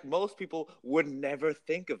feel like most people would never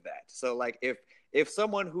think of that. So like if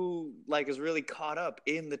someone who like is really caught up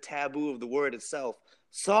in the taboo of the word itself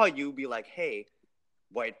saw you be like, hey,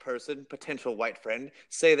 white person, potential white friend,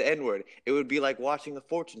 say the N-word, it would be like watching a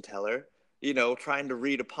fortune teller, trying to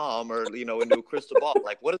read a palm or, into a crystal ball.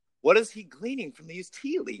 Like, what what is he gleaning from these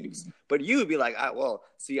tea leaves? But you would be like, well,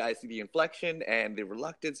 see, I see the inflection and the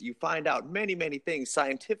reluctance. You find out many, many things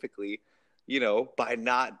scientifically, by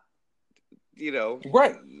not,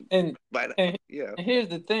 Right. And by, and here's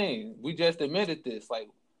the thing. We just admitted this. Like,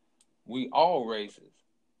 we all racist.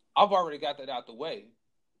 I've already got that out the way.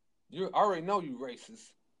 You already know you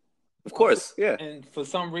racist. Of course, yeah. And for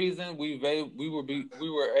some reason, we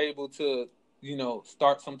were able to,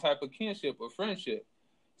 start some type of kinship or friendship.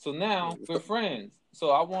 So now we're friends. So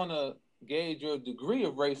I want to gauge your degree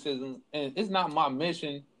of racism, and it's not my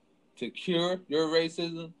mission to cure your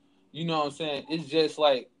racism. You know what I'm saying? It's just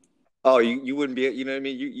like, oh, you wouldn't be, you know what I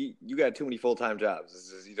mean? You got too many full-time jobs. It's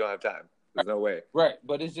just, you don't have time. There's no way. Right,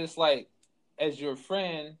 but it's just like, as your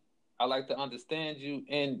friend, I like to understand you,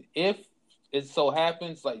 and if it so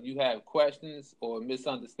happens like you have questions or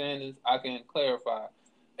misunderstandings, I can clarify.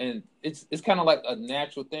 And it's kind of like a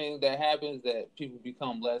natural thing that happens, that people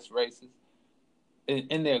become less racist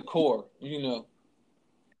in their core,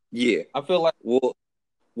 Yeah. I feel like, well,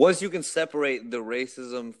 once you can separate the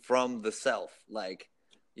racism from the self, like,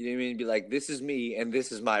 you know what I mean? Be like, this is me and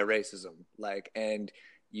this is my racism. Like, and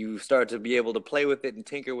you start to be able to play with it and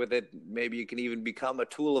tinker with it. Maybe you can even become a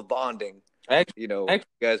tool of bonding. Actually, you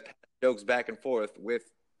guys pass jokes back and forth with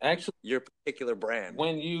your particular brand.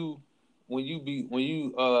 When you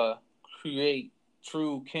create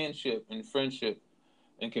true kinship and friendship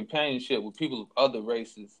and companionship with people of other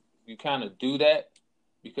races, you kind of do that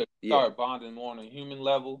because you start bonding more on a human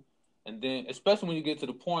level. And then, especially when you get to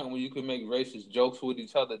the point where you can make racist jokes with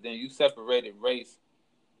each other, then you separated race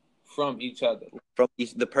from each other. From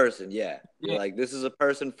the person, yeah. You're like, this is a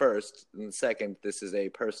person first, and second, this is a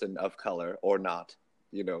person of color or not,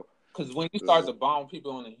 Because when you start to bond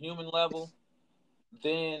people on a human level,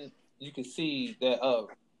 then you can see that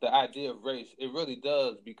the idea of race, it really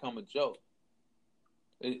does become a joke.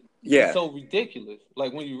 It's so ridiculous.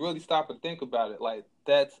 Like, when you really stop and think about it, like,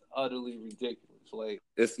 that's utterly ridiculous. Like,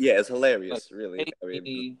 it's hilarious, like, really.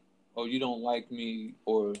 Me, or you don't like me,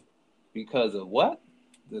 or because of what?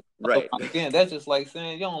 Right. Again, that's just like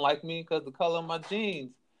saying you don't like me because the color of my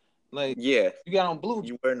jeans. Like, you got on blue.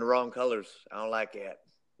 You wearing the wrong colors. I don't like it.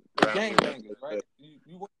 Gangbangers, right?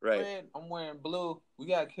 You wearing red, I'm wearing blue. We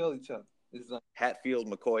gotta kill each other. It's like Hatfield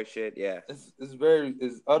McCoy shit. Yeah. It's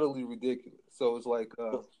utterly ridiculous. So it's like,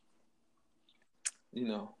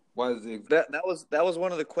 why is it that was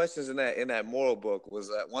one of the questions in that moral book, was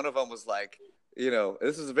that one of them was like,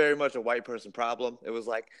 this is very much a white person problem. It was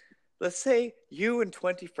like, let's say you and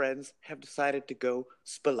 20 friends have decided to go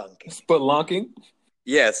spelunking. Spelunking?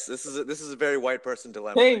 Yes, this is a very white person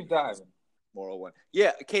dilemma. Cave diving. Moral one.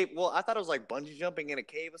 Yeah, cave. Well, I thought it was like bungee jumping in a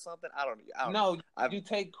cave or something. I don't know. You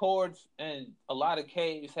take cords, and a lot of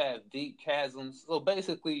caves have deep chasms. So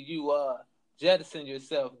basically, you jettison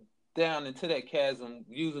yourself down into that chasm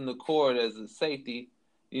using the cord as a safety.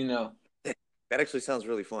 That actually sounds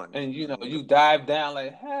really fun. And you dive down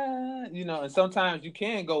like, and sometimes you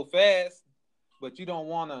can go fast, but you don't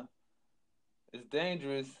want to. It's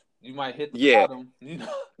dangerous. You might hit the bottom.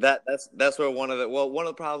 That's where one of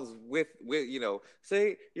the problems with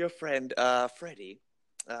say your friend Freddie,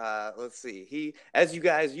 let's see, as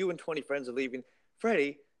you and 20 friends are leaving,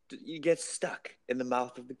 Freddie, you get stuck in the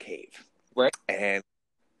mouth of the cave, right? And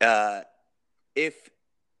if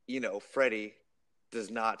Freddie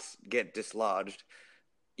does not get dislodged,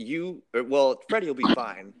 Freddie will be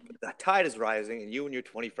fine. The tide is rising, and you and your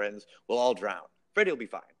 20 friends will all drown. Freddie will be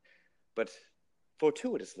fine, but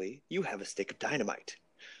fortuitously, you have a stick of dynamite.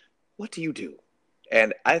 What do you do?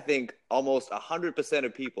 And I think almost 100%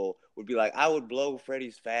 of people would be like, I would blow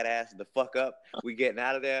Freddie's fat ass the fuck up. We getting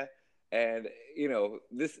out of there. And,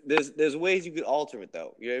 there's ways you could alter it,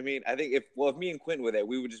 though. You know what I mean? I think if me and Quentin were there,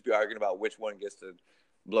 we would just be arguing about which one gets to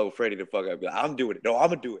blow Freddie the fuck up. Be like, I'm doing it. No, I'm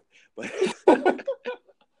going to do it.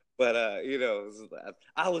 But,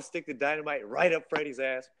 I would stick the dynamite right up Freddie's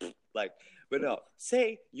ass. But no,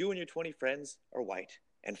 say you and your 20 friends are white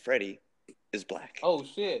and Freddie is black. Oh,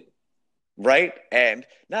 shit. Right? And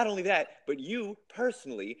not only that, but you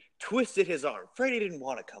personally twisted his arm. Freddie didn't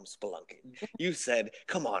want to come spelunking. You said,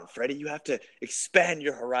 come on, Freddie, you have to expand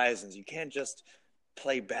your horizons. You can't just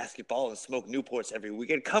play basketball and smoke Newports every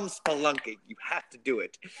weekend. Come spelunking. You have to do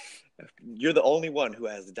it. You're the only one who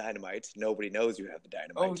has the dynamite. Nobody knows you have the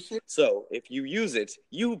dynamite. Oh, shit. So if you use it,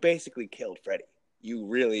 you basically killed Freddie.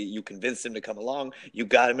 You convinced him to come along. You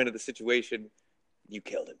got him into the situation. You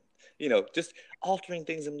killed him. Just altering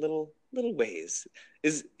things in little ways.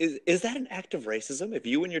 Is that an act of racism? If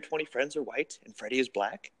you and your 20 friends are white and Freddie is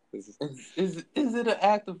black, is it an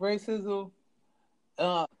act of racism?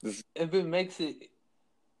 If it makes it,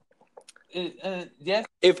 yes.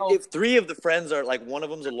 If three of the friends are like, one of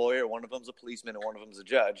them's a lawyer, one of them's a policeman, and one of them's a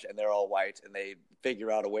judge, and they're all white, and they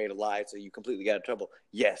figure out a way to lie so you completely get in trouble,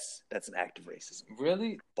 yes, that's an act of racism.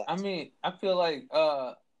 Really? But I mean, I feel like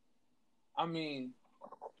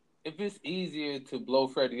if it's easier to blow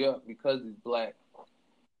Freddie up because he's black,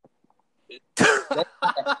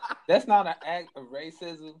 that's not an act of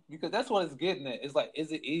racism, because that's what it's getting at. It's like,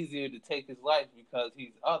 is it easier to take his life because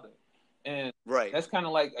he's other? And right, that's kind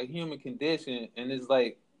of like a human condition, and it's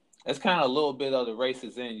like that's kind of a little bit of the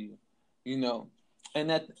racist in you, you know.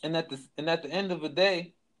 And at the end of the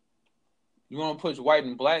day, you want to push white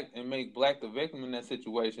and black and make black the victim in that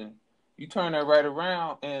situation. You turn that right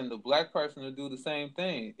around, and the black person will do the same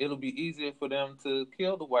thing. It'll be easier for them to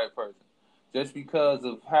kill the white person, just because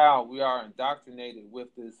of how we are indoctrinated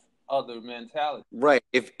with this other mentality. right.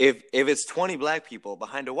 If it's 20 black people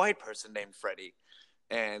behind a white person named Freddie,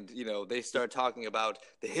 and they start talking about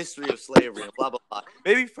the history of slavery and blah blah blah.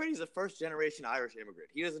 Maybe Freddie's a first generation Irish immigrant.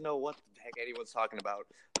 He doesn't know what the heck anyone's talking about,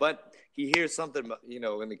 but he hears something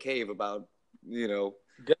in the cave about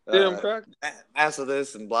mass of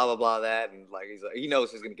this and blah blah blah that, and like he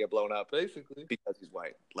knows he's gonna get blown up Basically, because he's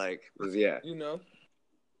white. Like, yeah,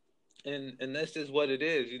 and that's just what it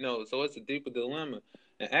is, So it's a deeper dilemma,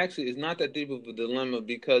 and actually, it's not that deep of a dilemma,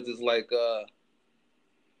 because it's like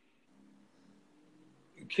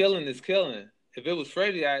killing is killing. If it was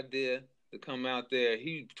Freddie's idea to come out there,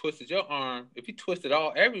 he twisted your arm. If he twisted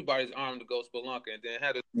everybody's arm to go spelunking, and then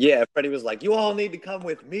had to, yeah, Freddie was like, "You all need to come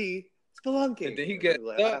with me, spelunking." And then he gets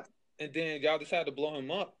stuck, and then y'all decide to blow him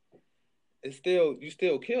up. You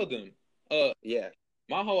still killed him. Yeah.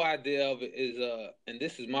 My whole idea of it is, and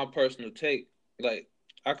this is my personal take. Like,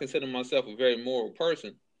 I consider myself a very moral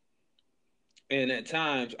person, and at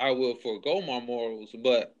times I will forego my morals,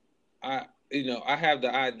 but I have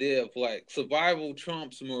the idea of like survival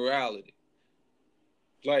trumps morality.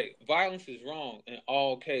 Like, violence is wrong in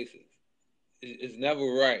all cases. It's never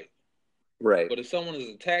right. Right. But if someone is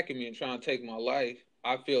attacking me and trying to take my life,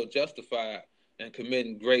 I feel justified in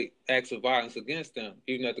committing great acts of violence against them,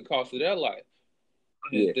 even at the cost of their life.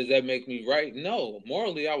 Yeah. Does that make me right? No.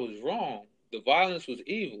 Morally, I was wrong. The violence was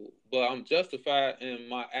evil, but I'm justified in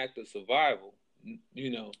my act of survival.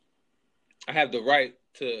 I have the right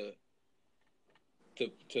to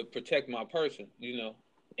protect my person,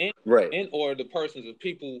 right. or the persons of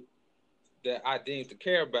people that I deem to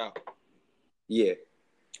care about. Yeah.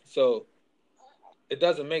 So it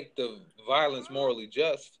doesn't make the violence morally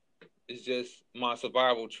just. It's just my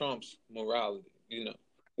survival trumps morality,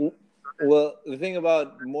 Well, the thing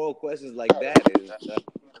about moral questions like that is,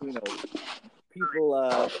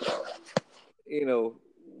 people,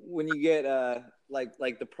 when you get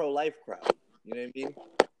like the pro-life crowd, you know what I mean?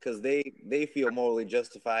 Because they feel morally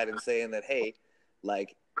justified in saying that, hey,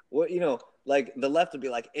 like, what, like the left would be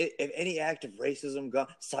like, if any act of racism,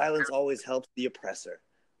 silence always helps the oppressor.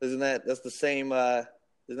 Isn't that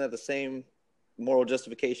the same moral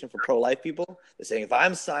justification for pro-life people? They're saying, if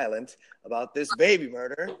I'm silent about this baby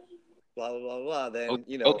murder, blah blah blah blah, then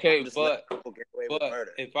okay, just but let people get away with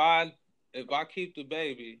murder. if I keep the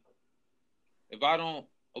baby, if I don't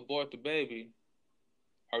abort the baby,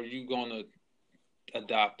 are you gonna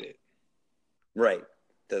adopt it? Right.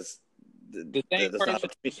 The same person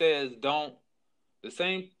who says don't, the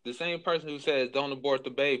same person who says don't abort the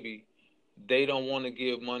baby, they don't want to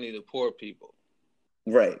give money to poor people.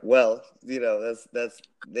 Right. Well, that's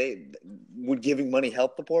would giving money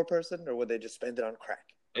help the poor person, or would they just spend it on crack?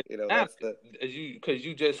 That's because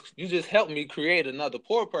you just helped me create another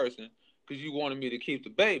poor person because you wanted me to keep the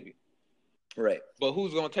baby. Right. But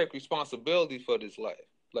who's gonna take responsibility for this life?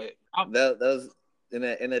 Like, that was in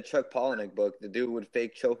a Chuck Palahniuk book. The dude would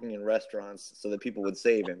fake choking in restaurants so that people would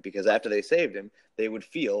save him, because after they saved him, they would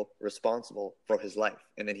feel responsible for his life,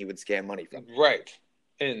 and then he would scam money from them. Right.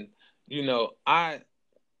 And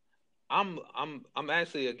I'm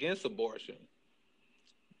actually against abortion,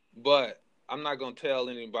 but I'm not gonna tell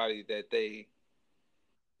anybody that they.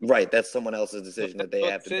 Right, that's someone else's decision that they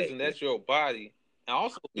have to make. That's your body. I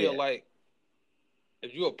also feel like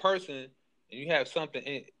if you're a person and you have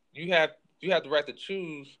something, you have the right to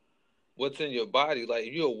choose what's in your body. Like,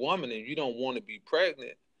 if you're a woman and you don't want to be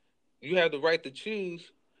pregnant, you have the right to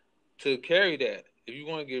choose to carry that. If you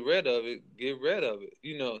want to get rid of it, get rid of it.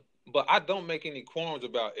 But I don't make any qualms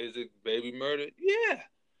about, is it baby murder? Yeah.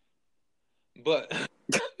 But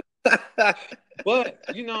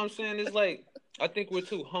you know what I'm saying? It's like, I think we're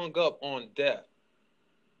too hung up on death.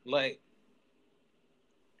 Like,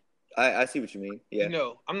 I see what you mean. Yeah.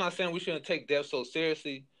 I'm not saying we shouldn't take death so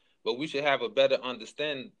seriously, but we should have a better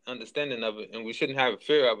understanding of it, and we shouldn't have a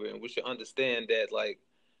fear of it, and we should understand that, like,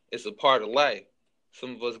 it's a part of life.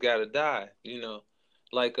 Some of us gotta die, you know.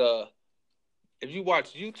 Like if you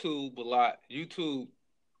watch YouTube a lot, YouTube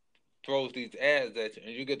throws these ads at you,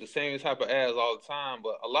 and you get the same type of ads all the time.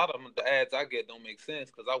 But a lot of them, the ads I get don't make sense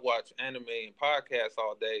because I watch anime and podcasts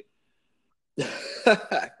all day,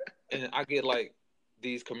 and I get like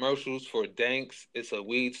these commercials for Danks. It's a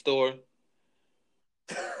weed store.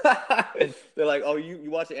 They're like, oh, you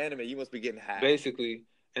watch anime, you must be getting hacked. Basically,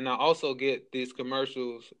 and I also get these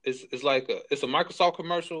commercials. It's like it's a Microsoft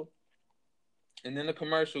commercial, and then the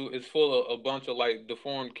commercial is full of a bunch of like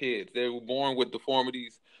deformed kids. They were born with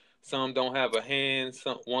deformities. Some don't have a hand.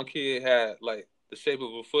 One kid had like the shape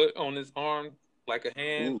of a foot on his arm, like a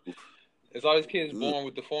hand. Ooh. There's all these kids born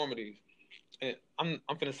with deformities. And I'm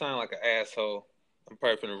finna sound like an asshole. I'm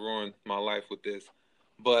probably finna ruin my life with this.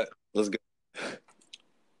 But let's go.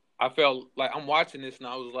 I felt like I'm watching this and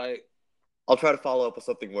I was like, I'll try to follow up with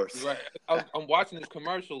something worse. Right. I'm watching this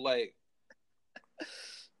commercial like,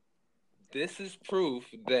 this is proof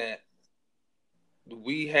that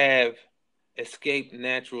we have escaped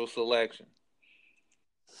natural selection.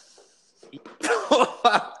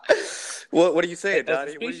 What do you say,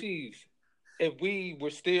 Dottie? Species, if we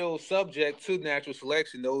were still subject to natural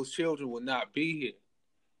selection, those children would not be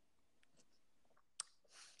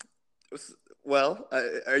here. Well,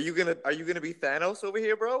 are you gonna be Thanos over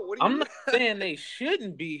here, bro? What I'm not saying they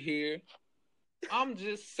shouldn't be here. I'm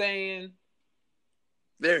just saying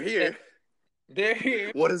they're here. They're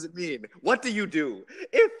here. What does it mean? What do you do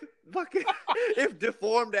if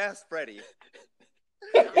deformed ass Freddy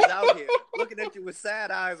is out here looking at you with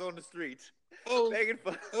sad eyes on the street, begging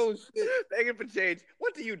for change?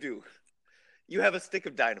 What do you do? You have a stick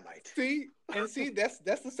of dynamite. See, that's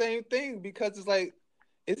the same thing because it's like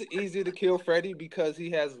it's easy to kill Freddy because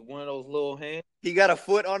he has one of those little hands. He got a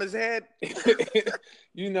foot on his head.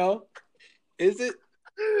 You know, is it?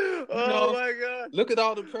 Oh my God! Look at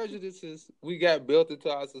all the prejudices we got built into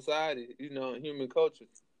our society, human culture,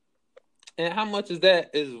 and how much of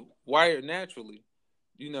that is wired naturally,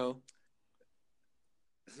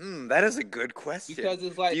 That is a good question. Because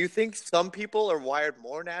it's like, do you think some people are wired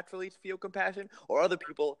more naturally to feel compassion, or other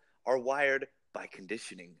people are wired by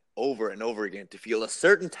conditioning over and over again to feel a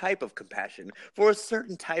certain type of compassion for a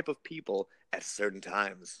certain type of people at certain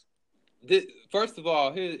times? First of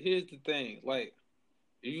all, here's the thing, like.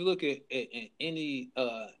 If you look at any,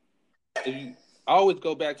 I always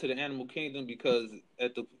go back to the animal kingdom because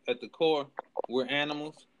at the core we're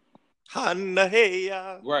animals.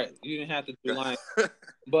 Right, you didn't have to do lion,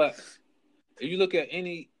 but if you look at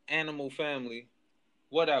any animal family,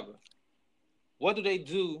 whatever, what do they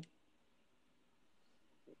do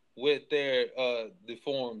with their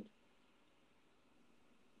deformed?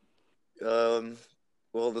 Well,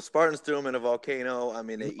 the Spartans threw them in a volcano. I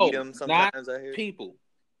mean, they eat them sometimes. I hear people.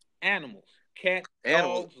 Animals, cats,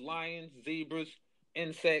 dogs, lions, zebras,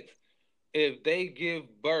 insects, if they give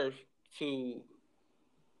birth to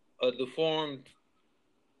a deformed,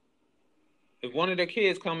 if one of their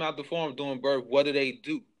kids come out deformed during birth, what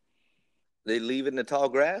do? They leave it in the tall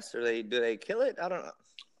grass, or do they kill it? I don't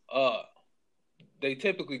know. They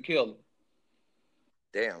typically kill them.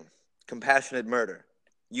 Damn. Compassionate murder.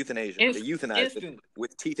 Euthanasia. They euthanize it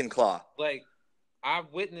with teeth and claw. Like,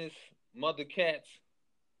 I've witnessed mother cats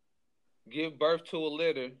give birth to a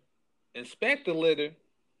litter, inspect the litter,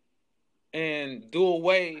 and do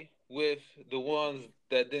away with the ones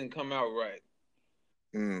that didn't come out right.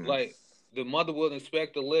 Like, the mother will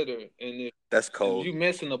inspect the litter, and that's cold. If you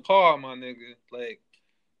missing a paw, my nigga, like,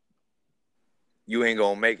 you ain't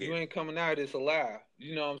gonna make it. You ain't coming out of this alive.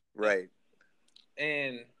 You know what I'm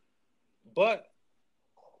saying? Right. But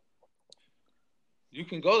you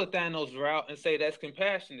can go the Thanos route and say that's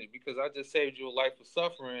compassionate because I just saved you a life of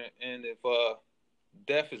suffering, and if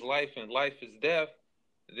death is life and life is death,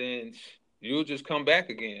 then you'll just come back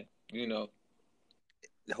again,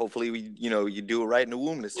 Hopefully, you do it right in the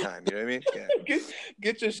womb this time. You know what I mean? Yeah.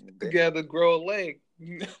 get your shit together, grow a leg.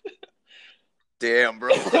 Damn,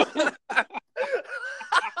 bro.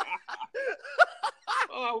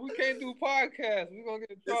 Oh, we can't do podcasts. We're gonna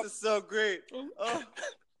get in trouble. This is so great. Oh.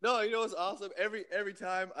 No, you know what's awesome? Every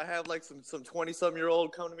time I have like some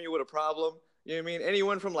 20-something-year-old come to me with a problem, you know what I mean?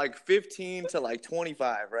 Anyone from like 15 to like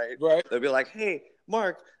 25, right? Right. They'll be like, "Hey,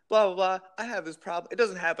 Mark, blah blah blah. I have this problem." It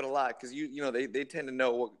doesn't happen a lot because they tend to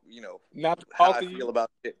know what how I feel about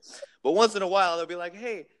it. But once in a while, they'll be like,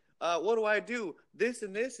 "Hey, what do I do? This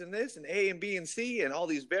and this and this and A and B and C and all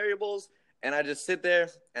these variables." And I just sit there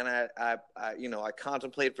and I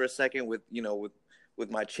contemplate for a second with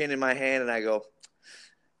my chin in my hand and I go,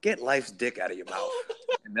 get life's dick out of your mouth.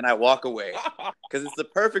 And then I walk away because it's the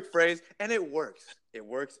perfect phrase and it works. It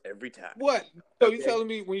works every time. What? So you telling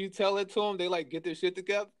me when you tell it to them, they like get their shit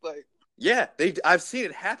together? Like, yeah, I've seen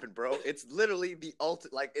it happen, bro. It's literally the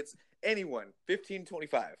ultimate. Like, it's anyone 15,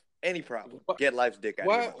 25, any problem, get life's dick out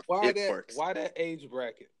of your mouth. Works. Why that age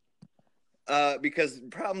bracket? Because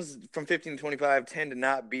problems from 15 to 25 tend to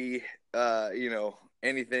not be,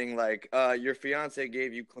 anything like your fiance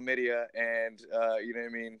gave you chlamydia and, you know what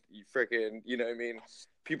I mean? You freaking, you know what I mean?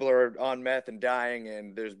 People are on meth and dying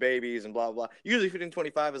and there's babies and blah, blah, blah. Usually 15 to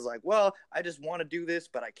 25 is like, well, I just want to do this,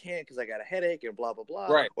 but I can't because I got a headache and blah, blah, blah.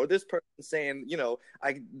 Right. Or this person saying,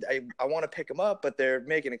 I want to pick them up, but they're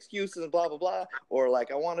making excuses and blah, blah, blah. Or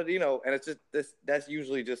like, I wanted, and it's just this, that's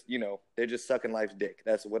usually just, they're just sucking life's dick.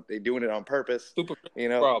 That's what they're doing it on purpose. Super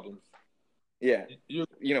problems. Yeah.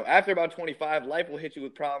 After about 25, life will hit you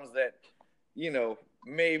with problems that,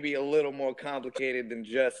 may be a little more complicated than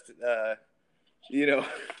just, things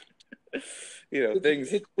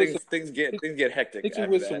get hectic. Hit you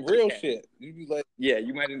with some real shit. You be like, yeah,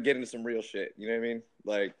 you might get into some real shit. You know what I mean?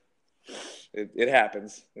 Like, it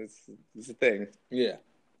happens. It's a thing. Yeah.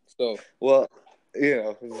 So, well,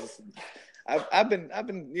 I've been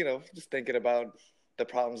just thinking about the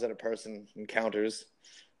problems that a person encounters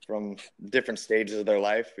from different stages of their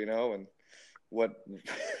life, and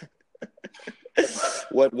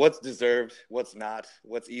what's deserved, what's not,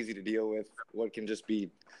 what's easy to deal with, what can just be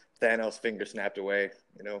Thanos' finger snapped away,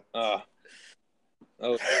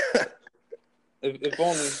 If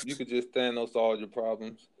only you could just Thanos all your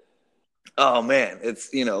problems. Oh man, it's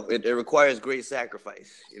it requires great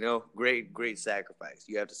sacrifice, great sacrifice.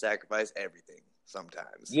 You have to sacrifice everything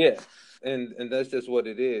sometimes. Yeah, and that's just what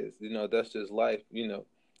it is. That's just life.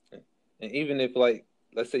 And even if, like,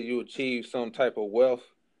 let's say you achieve some type of wealth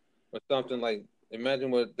or something, like,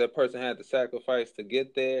 imagine what that person had to sacrifice to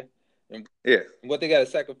get there, and what they got to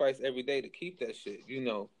sacrifice every day to keep that shit.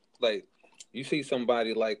 Like, you see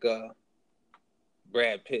somebody like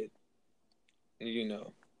Brad Pitt, and you're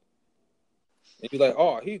like,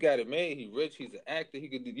 oh, he got it made. He rich. He's an actor.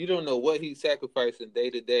 You don't know what he's sacrificing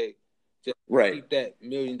day to day just to keep that $1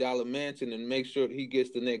 million mansion and make sure he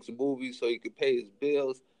gets the next movie so he could pay his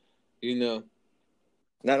bills.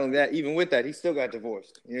 Not only that, even with that, he still got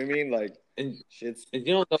divorced. You know what I mean? Like, shit's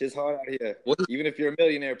hard out here. Even if you're a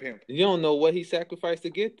millionaire pimp. You don't know what he sacrificed to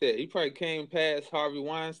get there. He probably came past Harvey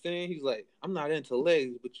Weinstein. He's like, I'm not into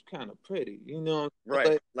ladies, but you're kind of pretty.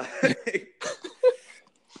 Right.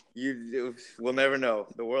 We'll never know.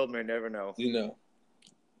 The world may never know.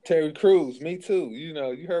 Terry Crews, me too. You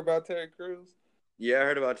heard about Terry Crews? Yeah, I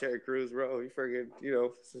heard about Terry Crews, bro. You freaking,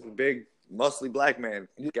 this is a big, muscly black man.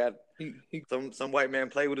 He got some white man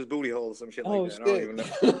play with his booty hole or some shit like that. Shit. I don't even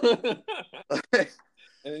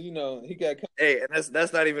know. And he got. Hey, and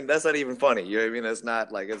that's not even funny. You know what I mean? That's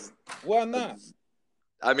not like it's. Why not?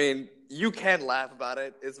 I mean, you can laugh about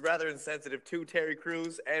it. It's rather insensitive to Terry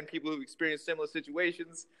Crews and people who experience similar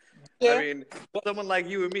situations. Yeah. I mean, someone like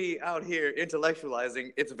you and me out here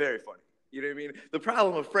intellectualizing, it's very funny. You know what I mean? The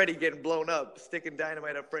problem of Freddie getting blown up, sticking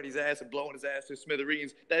dynamite up Freddie's ass and blowing his ass to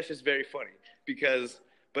smithereens, that's just very funny.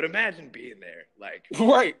 But imagine being there. Like,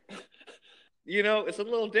 right. It's a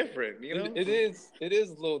little different, It is a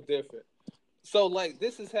little different. So, like,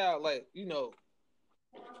 this is how, like,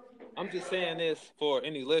 I'm just saying this for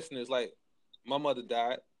any listeners. Like, my mother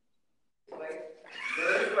died.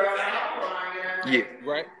 Yeah.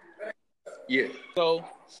 Right? Yeah. So,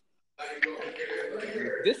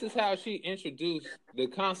 this is how she introduced the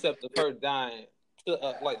concept of her dying.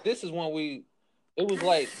 Like, this is when it was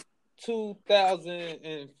like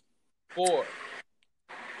 2004.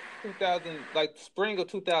 Like spring of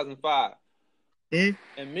 2005.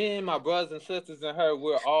 Mm-hmm. And me and my brothers and sisters and her,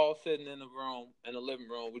 we're all sitting in the living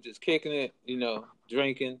room. We're just kicking it,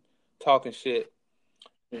 drinking, talking shit.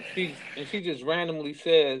 And she just randomly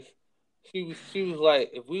says, she was like,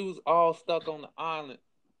 if we was all stuck on the island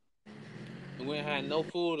and we had no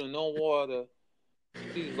food and no water,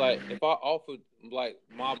 she was like, if I offered like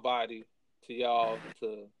my body to y'all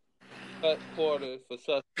to cut quarters for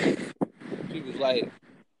sustenance, she was like,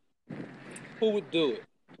 who would do it?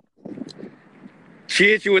 She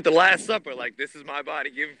hit you with the Last Supper, like, this is my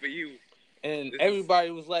body given for you. And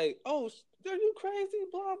everybody was like, oh, are you crazy?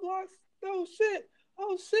 Blah, blah. Oh, shit.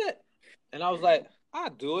 And I was like,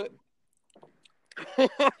 I'll do it.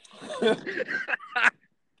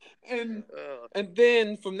 And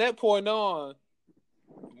then from that point on,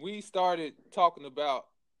 we started talking about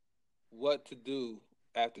what to do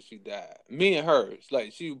after she died. Me and hers.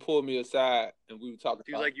 Like, she would pull me aside and we would talk about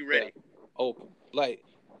She was like, you ready? Open. Like,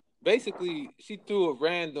 basically, she threw a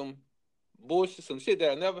random bullshit, some shit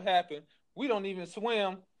that'll never happen. We don't even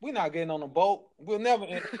swim. We're not getting on a boat. We'll never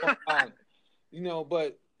end up on an island.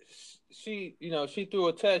 But she threw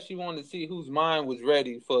a test. She wanted to see whose mind was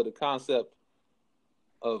ready for the concept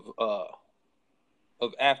of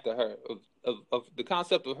after her, of the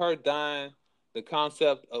concept of her dying, the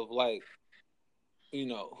concept of like,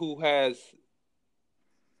 who has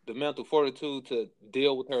the mental fortitude to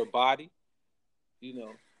deal with her body,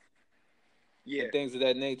 Yeah. and things of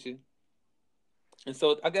that nature. And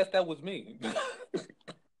so I guess that was me.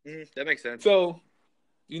 That makes sense. So,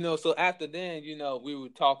 so after then, we were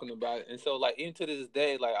talking about it. And so, like, even to this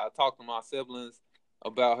day, like, I talked to my siblings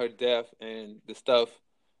about her death and the stuff.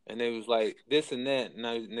 And they was like, this and that. And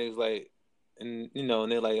they was like, and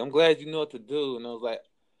they're like, I'm glad you know what to do. And I was like,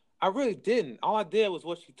 I really didn't. All I did was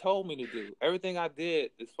what she told me to do. Everything I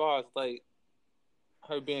did as far as, like,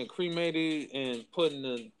 her being cremated and putting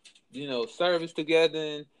the, service together,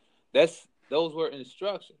 and those were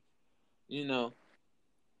instructions,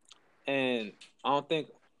 And I don't think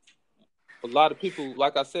a lot of people,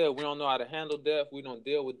 like I said, we don't know how to handle death. We don't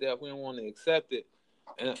deal with death. We don't want to accept it.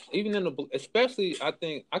 And even especially, I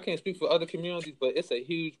think, I can't speak for other communities, but it's a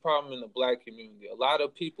huge problem in the Black community. A lot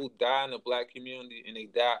of people die in the Black community, and they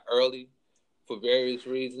die early for various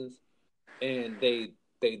reasons. And they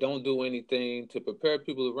don't do anything to prepare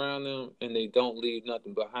people around them, and they don't leave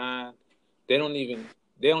nothing behind. They don't even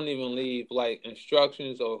leave like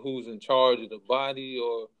instructions or who's in charge of the body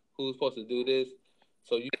or who's supposed to do this.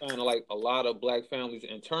 So you find like a lot of Black families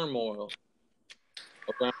in turmoil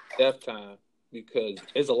around death time, because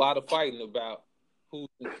there's a lot of fighting about who's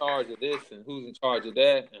in charge of this and who's in charge of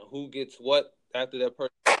that and who gets what after that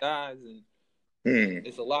person dies, and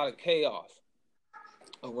it's a lot of chaos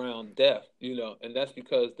around death, and that's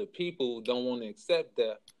because the people don't want to accept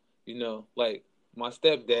death. Like my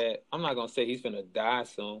stepdad, I'm not gonna say he's gonna die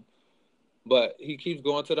soon, but he keeps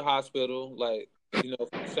going to the hospital, like, for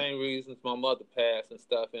the same reasons my mother passed and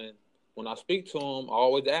stuff. And when I speak to him, I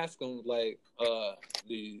always ask him, like,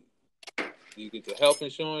 do you get your health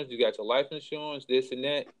insurance? You got your life insurance, this and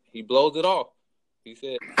that? He blows it off. He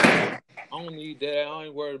said, I don't need that. I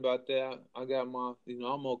ain't worried about that. I got my,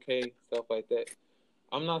 I'm okay, stuff like that.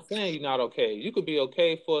 I'm not saying you're not okay. You could be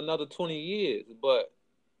okay for another 20 years, but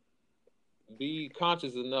be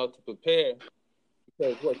conscious enough to prepare,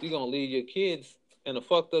 because what, you're going to leave your kids in a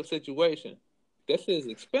fucked up situation. That shit is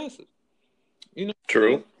expensive.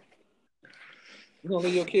 True. You're going to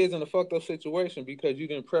leave your kids in a fucked up situation because you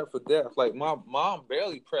didn't prep for death. Like, my mom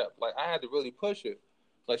barely prepped. Like, I had to really push her.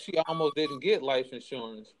 Like, she almost didn't get life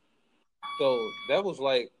insurance. So that was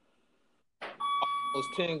like almost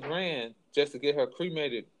 10 grand just to get her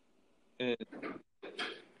cremated and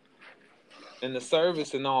the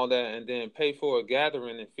service and all that, and then pay for a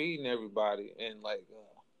gathering and feeding everybody. And like,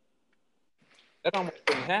 that almost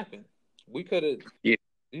didn't happen. We could have,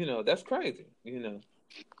 that's crazy, I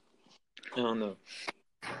don't know.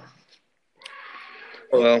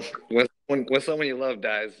 Well, when someone you love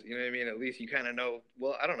dies, you know what I mean? At least you kind of know.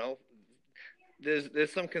 Well, I don't know.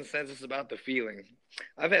 There's some consensus about the feeling.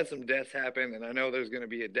 I've had some deaths happen, and I know there's going to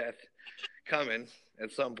be a death coming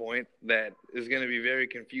at some point that is going to be very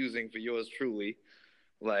confusing for yours truly.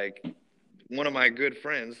 Like, one of my good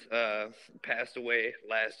friends passed away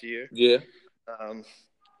last year. Yeah.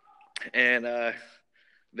 And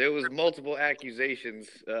there was multiple accusations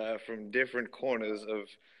from different corners of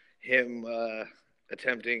him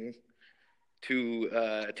attempting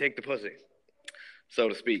to take the pussy, so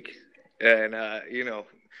to speak. And,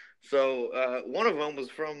 so one of them was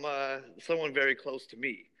from someone very close to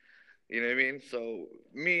me. You know what I mean? So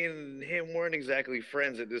me and him weren't exactly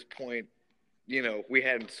friends at this point. We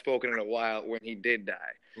hadn't spoken in a while when he did die.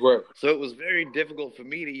 Right. So it was very difficult for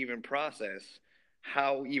me to even process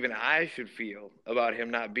how even I should feel about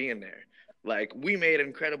him not being there. Like, we made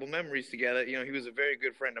incredible memories together. He was a very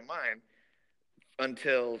good friend of mine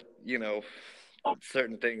until,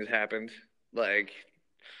 certain things happened. Like,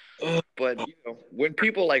 but, when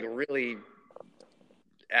people, like, really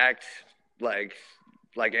act like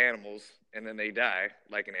animals and then they die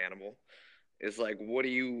like an animal, it's like, what do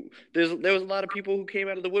you... There was a lot of people who came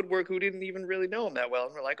out of the woodwork who didn't even really know him that well.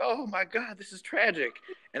 And we're like, oh, my God, this is tragic.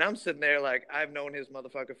 And I'm sitting there like, I've known his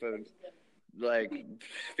motherfucker for, like,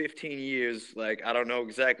 15 years. Like, I don't know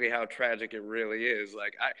exactly how tragic it really is.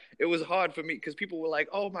 Like, it was hard for me because people were like,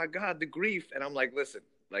 oh, my God, the grief. And I'm like, listen,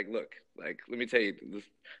 like, look, like, let me tell you,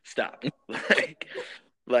 stop.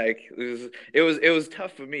 Like, it was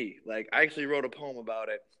tough for me. Like, I actually wrote a poem about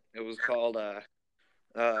it. It was called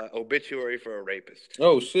Obituary for a Rapist.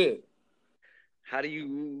 Oh, shit. What do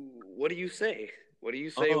you say? What do you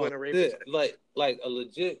say when a rapist... Like a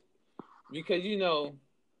legit because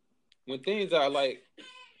when things are like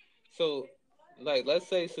so, like let's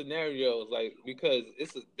say scenarios like because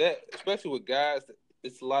that especially with guys,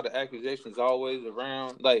 it's a lot of accusations always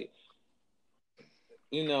around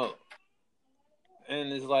you know,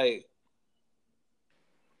 and it's like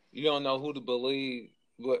you don't know who to believe,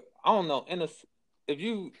 but I don't know. If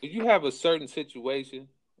you have a certain situation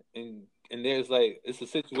and there's like it's a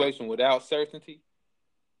situation without certainty,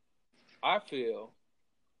 I feel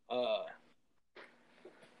uh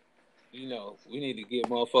we need to get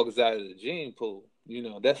motherfuckers out of the gene pool.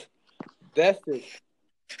 That's just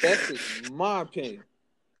that's just my opinion.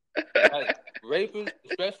 Like rapists,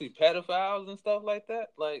 especially pedophiles and stuff like that.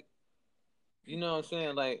 Like you know what I'm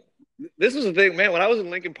saying? Like This was the thing, man. When I was in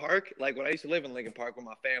Lincoln Park, like when I used to live in Lincoln Park with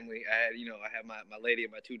my family, I had my lady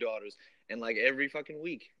and my two daughters, and like every fucking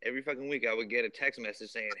week, I would get a text message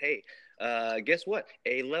saying, "Hey, guess what?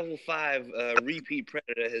 A level 5 repeat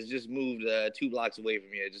predator has just moved 2 blocks away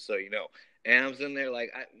from you, just so you know." And I'm sitting there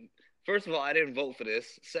like, first of all, I didn't vote for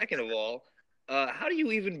this. Second of all, how do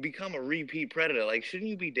you even become a repeat predator? Like, shouldn't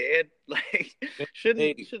you be dead? Like,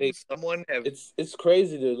 shouldn't someone have? it's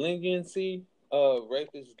crazy the leniency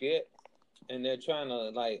rapists get, and they're trying to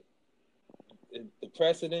like the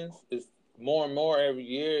precedence is more and more every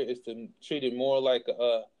year is to treat it more like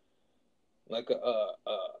a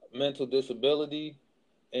mental disability,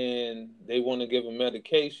 and they want to give them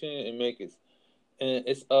medication and make it, and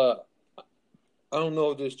it's I don't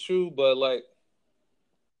know if it's true, but like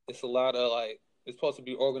it's a lot of like it's supposed to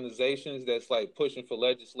be organizations that's like pushing for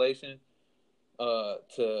legislation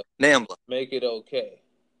to NAMBLA. make it okay.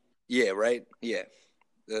 Yeah, right. Yeah,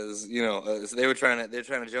 so they're trying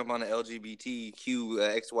to jump on the LGBTQ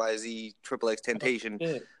XYZ triple X temptation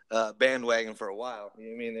bandwagon for a while. You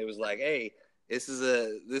know what I mean? It was like, hey, this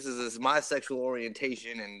is my sexual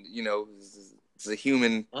orientation, and it's a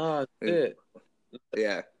human. Shit.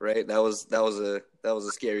 Yeah, right. That was a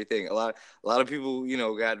scary thing. A lot of people,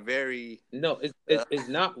 got very. No, it's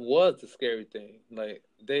not was a scary thing. Like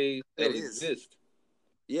they still It is. exist.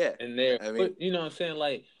 Yeah, and they're I mean, you know what I'm saying.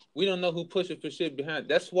 Like we don't know who pushing for shit behind.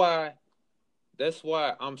 That's why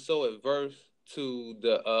I'm so adverse to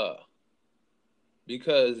the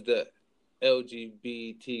because the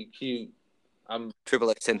LGBTQ. I'm triple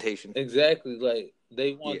X temptation. exactly like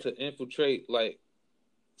they want to infiltrate like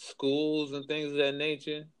schools and things of that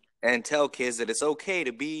nature, and tell kids that it's okay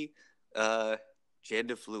to be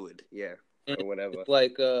gender fluid, or whatever. It's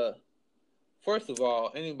like first of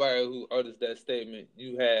all, anybody who utters that statement,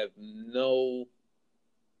 you have no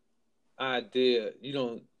idea. You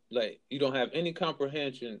don't have any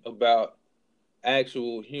comprehension about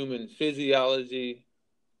actual human physiology,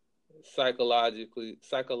 psychology.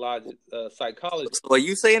 So are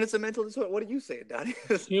you saying it's a mental disorder? What are you saying, Donnie?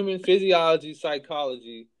 Human physiology,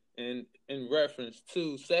 psychology, and in reference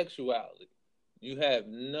to sexuality. You have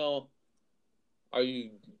no. Are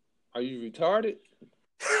you retarded?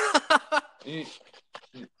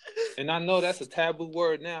 And I know that's a taboo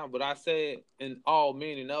word now, but I say it in all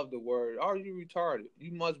meaning of the word. Are you retarded?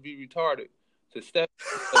 You must be retarded to step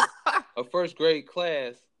a first grade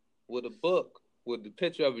class with a book with the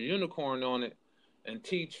picture of a unicorn on it and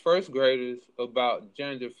teach first graders about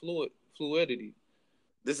gender fluidity.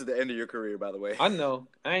 This is the end of your career, by the way. I know.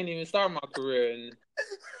 I ain't even started my career,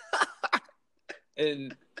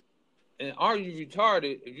 and are you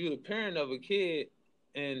retarded if you're the parent of a kid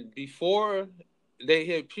and before they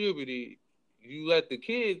hit puberty, you let the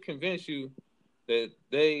kid convince you that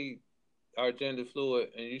they are gender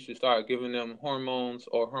fluid and you should start giving them hormones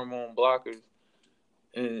or hormone blockers.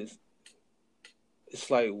 And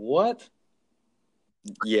it's like, what?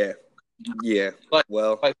 Yeah.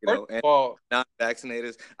 Well, first of all,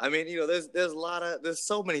 non-vaccinators. I mean, there's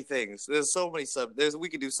so many things. There's so many we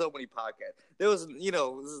could do so many podcasts. There was,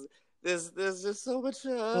 there's just so much.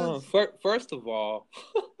 First of all,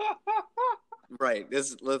 right.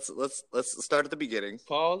 Let's start at the beginning.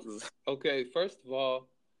 Pause. Okay. First of all,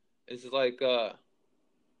 it's like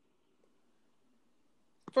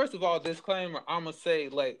first of all, disclaimer. I'm gonna say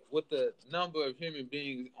like with the number of human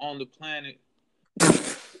beings on the planet,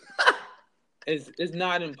 it's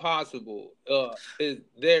not impossible.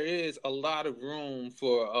 There is a lot of room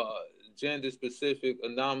for gender specific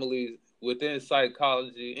anomalies within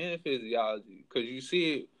psychology and physiology because you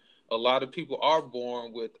see it, a lot of people are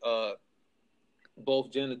born with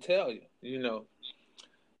both genitalia,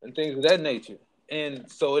 and things of that nature.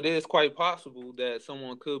 And so it is quite possible that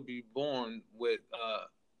someone could be born with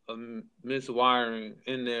a miswiring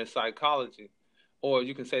in their psychology, or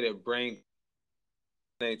you can say their brain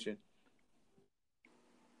nature.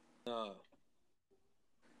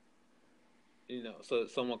 so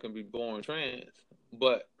that someone can be born trans.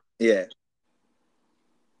 But Yeah.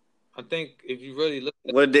 I think if you really look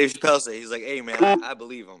at What did Dave Chappelle say? He's like, "Hey man, I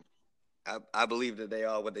believe them. I believe that they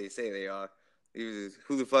are what they say they are. Who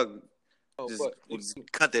the fuck just will just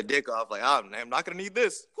cut their dick off? Like, I'm not gonna need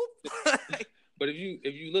this." But if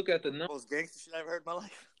you look at the numbers, most gangster shit I've heard in my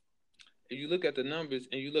life. If you look at the numbers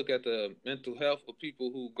and you look at the mental health of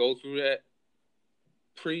people who go through that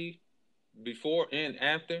before, and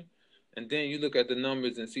after, and then you look at the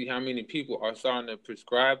numbers and see how many people are starting to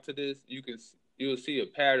prescribe to this, you'll see a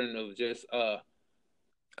pattern of just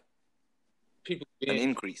people being an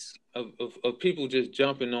increase of people just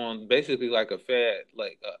jumping on basically like a fad,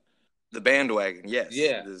 like the bandwagon. Yes,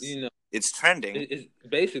 yeah, it's trending. It's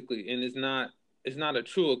basically, and it's not a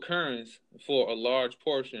true occurrence for a large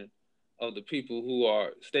portion of the people who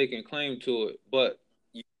are staking claim to it, but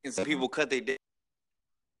some people cut their dick.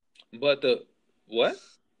 But the what?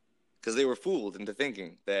 Because they were fooled into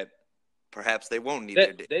thinking that perhaps they won't need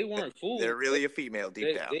their dick. They weren't fooled. They're really a female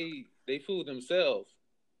deep down. They fooled themselves.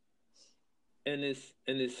 And it's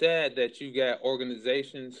sad that you got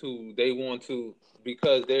organizations who they want to,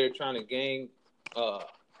 because they're trying to gain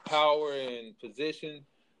power and position,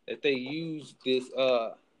 that they use this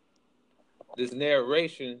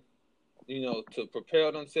narration, to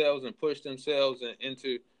propel themselves and push themselves and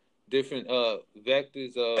into different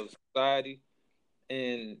vectors of society.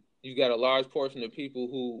 And you got a large portion of people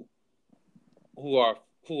who are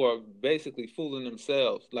basically fooling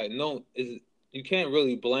themselves. Like, you can't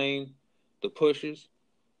really blame the pushers,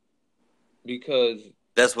 because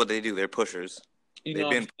that's what they do. They're pushers. They've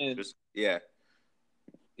been pushers. Yeah.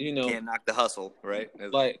 Can't knock the hustle, right?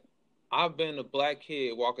 Like, I've been a black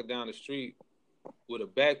kid walking down the street with a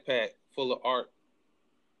backpack full of art,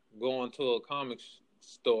 going to a comics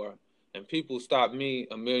store, and people stop me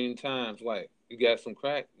a million times, like, "You got some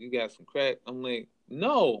crack? You got some crack?" I'm like,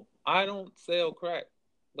 "No, I don't sell crack."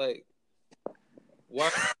 Like, why?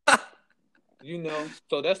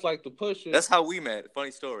 So that's like the pusher. That's how we met.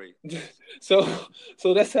 Funny story. so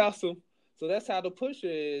that's how the pusher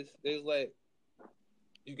is. It's like,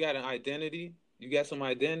 you got an identity. You got some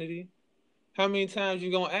identity. How many times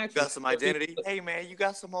you gonna ask? You got some identity. Hey man, you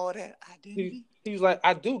got some more of that identity. He's like,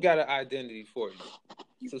 "I do got an identity for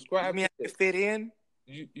you. Subscribe to fit in."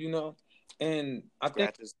 And I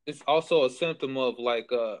think it's also a symptom of like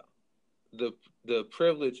the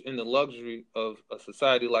privilege and the luxury of a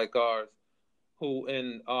society like ours, who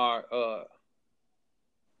in our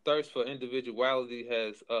thirst for individuality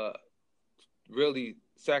has really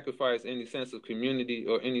sacrificed any sense of community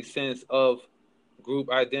or any sense of group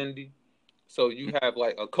identity. So you have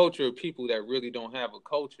like a culture of people that really don't have a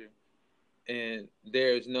culture, and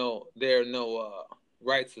there are no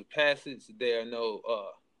rites of passage. There are no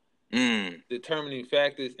determining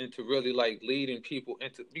factors into really like leading people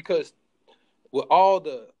into, because with all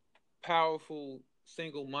the powerful,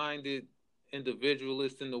 single-minded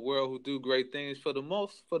individualists in the world who do great things, for the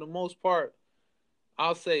most part,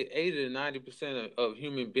 I'll say 80 to 90% of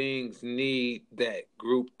human beings need that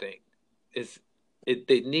group thing.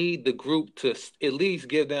 They need the group to at least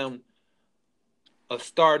give them a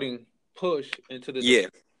starting push into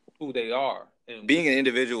who they are. And being an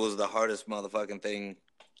individual is the hardest motherfucking thing,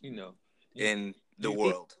 in the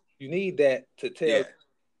world. You need that to tell,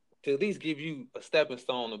 to at least give you a stepping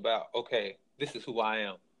stone about, okay, this is who I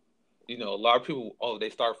am. A lot of people,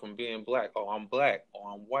 they start from being black. Oh, I'm black,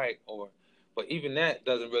 or I'm white, but even that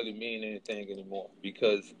doesn't really mean anything anymore,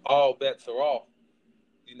 because all bets are off.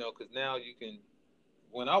 Because now you can.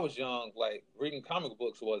 When I was young, like, reading comic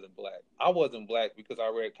books wasn't black. I wasn't black because I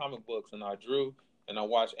read comic books and I drew and I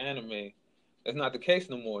watched anime. That's not the case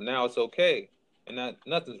no more. Now it's okay, and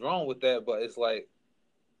nothing's wrong with that. But it's like,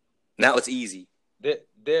 now it's easy.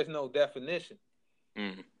 There's no definition.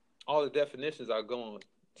 All the definitions are gone.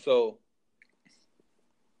 So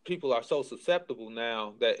people are so susceptible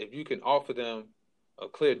now that if you can offer them a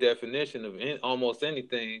clear definition of almost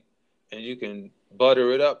anything, and you can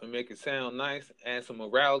butter it up and make it sound nice, add some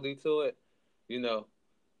morality to it,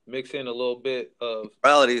 mix in a little bit of...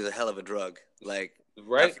 Morality is a hell of a drug. Like,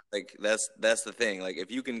 right? Like, that's the thing. Like,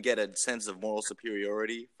 if you can get a sense of moral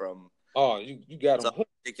superiority from... Oh, you got them some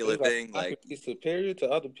particular thing. I can be superior to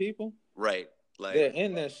other people? Right. Like, they're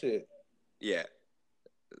in that shit. Yeah.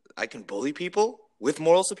 I can bully people with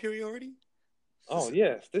moral superiority? Oh,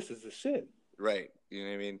 yes. This is the shit. Right. You know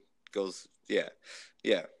what I mean? Goes... Yeah.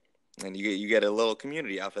 Yeah. And you get a little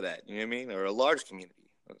community off of that, you know what I mean? Or a large community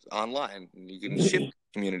online. You can shift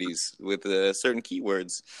communities with certain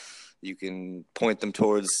keywords. You can point them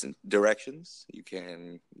towards directions. You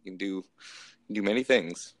can do many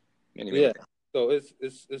things. Many things. So it's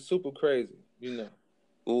super crazy, you know.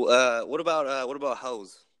 What about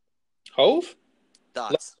hoes? Hove?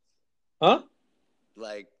 Thoughts? Huh?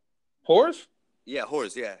 Like, Horse? yeah,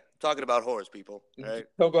 whores. Yeah, talking about whores, people. Right?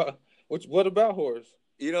 How about what about horse?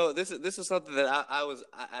 You know, this is something that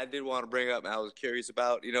I did want to bring up. And I was curious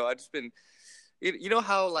about. You know, I just been. You know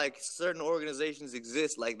how like certain organizations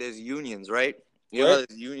exist, like there's unions, right? You know how Right?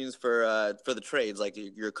 there's unions for the trades, like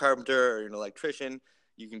you're a carpenter or you're an electrician,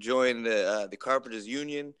 you can join the carpenters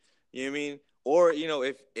union. You know what I mean? Or you know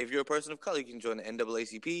if you're a person of color, you can join the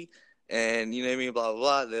NAACP, and you know what I mean. Blah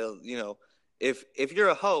blah blah. They'll if you're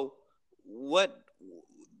a hoe, what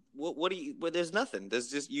what do you? Well, there's nothing. There's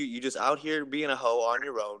just you just out here being a hoe on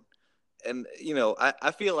your own, and you know I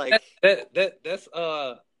feel like That's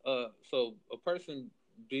so a person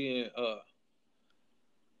being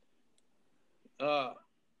uh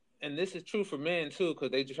and this is true for men too,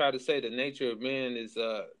 because they try to say the nature of men is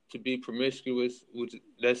to be promiscuous, which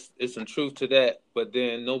that's it's some truth to that. But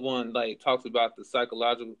then no one like talks about the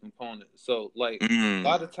psychological component. So like a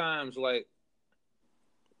lot of times, like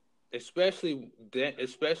especially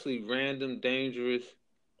random, dangerous,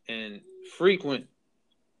 and frequent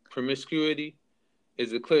promiscuity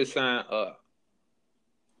is a clear sign of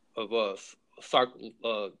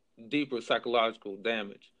uh, deeper psychological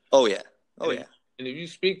damage. oh yeah, oh And yeah. if you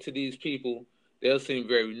speak to these people, they'll seem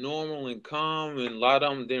very normal and calm, and a lot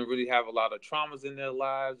of them didn't really have a lot of traumas in their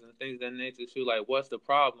lives and things of that nature. So, like, what's the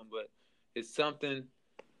problem? But it's something.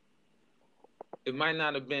 It might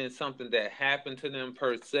not have been something that happened to them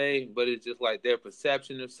per se, but it's just like their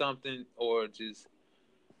perception of something, or just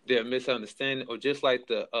their misunderstanding, or just like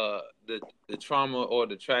the trauma or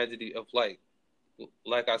the tragedy of like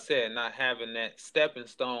I said, not having that stepping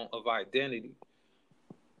stone of identity.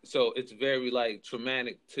 So it's very like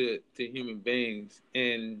traumatic to human beings,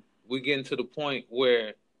 and we getting to the point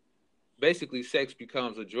where basically sex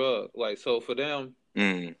becomes a drug. Like, so for them,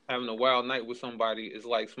 having a wild night with somebody is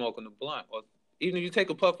like smoking a blunt, or even if you take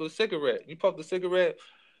a puff of a cigarette, you puff the cigarette,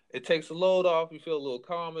 it takes the load off, you feel a little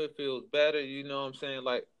calmer, it feels better. You know what I'm saying?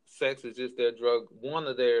 Like, sex is just their drug, one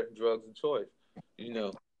of their drugs of choice, you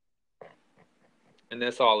know. And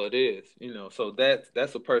that's all it is, you know. So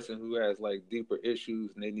that's a person who has like deeper issues,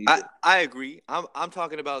 and they need to. I agree. I'm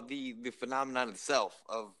talking about the phenomenon itself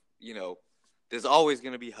of there's always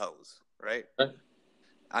going to be hoes, right? Right?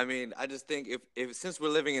 I mean, I just think if since we're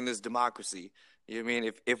living in this democracy, you know what I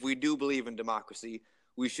mean, if we do believe in democracy,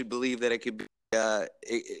 we should believe that it could be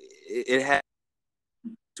it has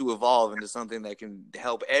to evolve into something that can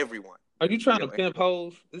help everyone. Are you trying You to know, pimp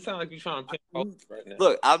hoes? This sounds like you're trying to pimp hoes right now.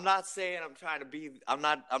 look, I'm not saying I'm trying to be. I'm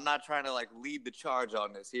not trying to like lead the charge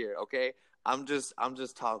on this here. Okay, I'm just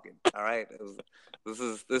talking. All right, this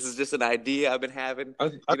is just an idea I've been having.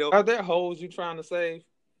 Are there hoes you trying to save?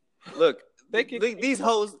 Look, They can, these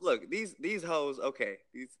hoes. Look, these hoes. Okay,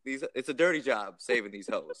 these. It's a dirty job saving these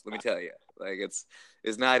hoes. Let me tell you, like it's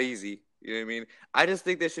not easy. You know what I mean? I just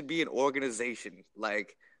think there should be an organization,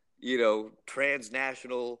 like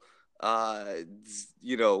transnational,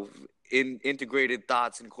 you know, integrated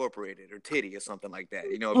thoughts incorporated or titty or something like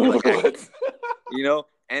that. You know, if you're like,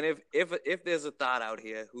 and if there's a thought out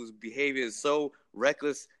here whose behavior is so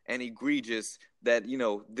reckless and egregious that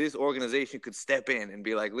this organization could step in and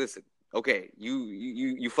be like, listen, okay,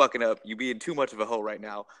 you fucking up, you being too much of a hoe right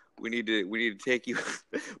now. We need to take you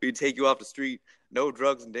we need to take you off the street, no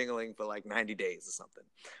drugs and dingling for like 90 days or something.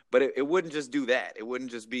 But it wouldn't just do that. It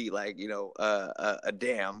wouldn't just be like a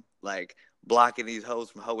dam like blocking these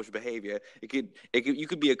hoes from hoish behavior. It could you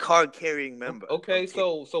could be a card carrying member. Okay,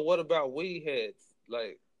 so what about weed heads?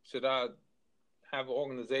 Like, should I have an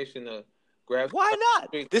organization to grab? Why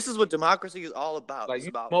not? This is what democracy is all about. Like, it's you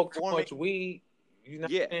about smoke too much weed, you're not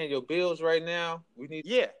paying your bills right now. We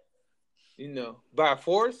need by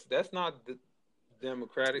force. That's not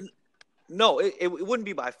democratic. No, it wouldn't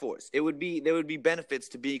be by force. There would be benefits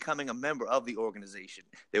to becoming a member of the organization.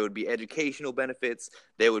 There would be educational benefits.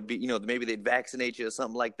 There would be, maybe they'd vaccinate you or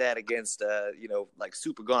something like that against, like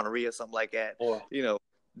super gonorrhea or something like that. Or,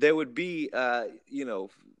 there would be,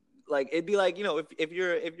 like it'd be like, if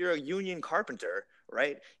you're a union carpenter,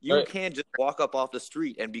 right? You can't just walk up off the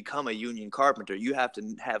street and become a union carpenter. You have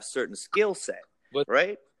to have certain skill set,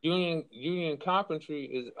 right? Union carpentry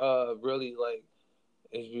is really like.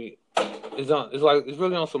 It's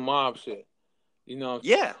really on some mob shit,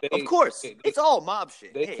 Yeah, of course, it's all mob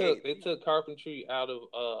shit. They took carpentry out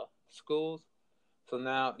of schools, so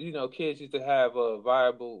now kids used to have a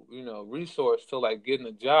viable resource to like getting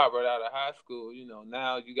a job right out of high school.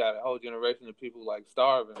 Now you got a whole generation of people like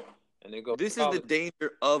starving and they go. This is the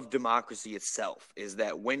danger of democracy itself, is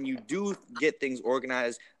that when you do get things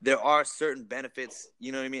organized, there are certain benefits,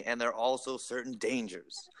 you know what I mean? And there are also certain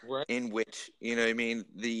dangers right. in which, you know what I mean,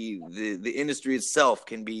 the industry itself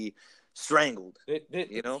can be strangled.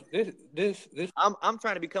 You know? I'm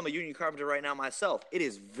trying to become a union carpenter right now myself. It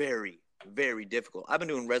is very, very difficult. I've been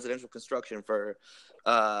doing residential construction for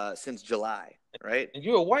since July, right? And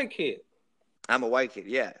you're a white kid. I'm a white kid,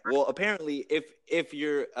 yeah. Well, apparently, if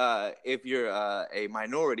you're a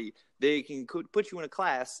minority, they can put you in a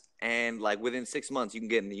class, and like within 6 months, you can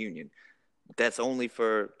get in the union. That's only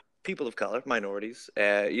for people of color, minorities.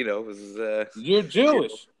 You know, you're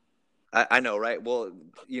Jewish. You know, I know, right? Well,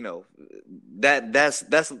 you know, that's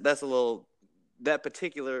a little. That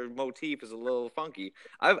particular motif is a little funky.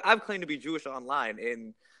 I've claimed to be Jewish online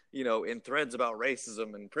in threads about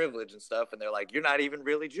racism and privilege and stuff, and they're like, "You're not even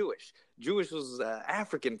really Jewish. Jewish was an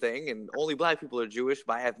African thing, and only black people are Jewish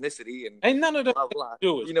by ethnicity." And ain't none of them blah, blah.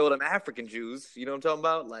 Jewish. You know what? I'm African Jews. You know what I'm talking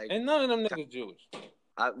about? Like, ain't none of them niggas Jewish.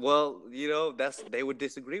 Well, you know, they would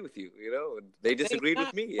disagree with you. You know, they disagreed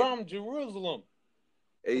with me. From Jerusalem,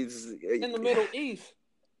 it's in the Middle East.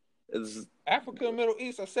 Africa and Middle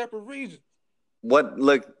East are separate regions. What?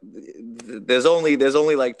 Look, there's only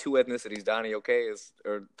like 2 ethnicities, Donnie. Okay,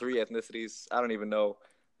 or 3 ethnicities. I don't even know.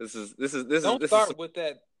 This is. Don't start with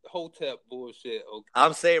that Hotep bullshit. Okay?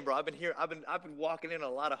 I'm saying, bro. I've been walking in a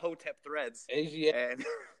lot of Hotep threads. Asiatic and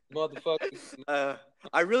motherfuckers.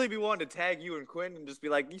 I really be wanting to tag you and Quinn and just be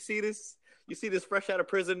like, you see this fresh out of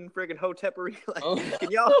prison friggin' Hotepery? Like, can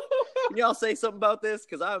y'all say something about this?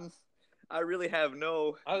 Because I really have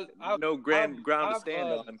no ground to stand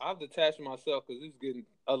on. I've detached myself because it's getting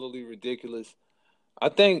utterly ridiculous. I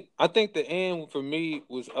think the end for me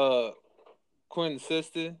was Quentin's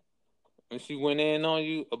sister when she went in on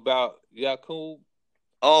you about Yakub.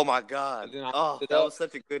 Oh my God! That was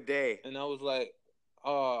such a good day. And I was like,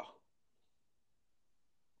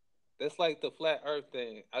 that's like the flat Earth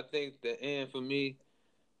thing. I think the end for me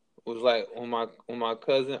was like when my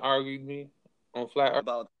cousin argued me on flat Earth.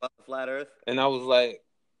 About flat Earth, and I was like,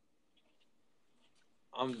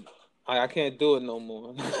 I can't do it no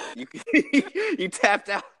more. you tapped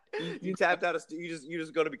out. You tapped out. You're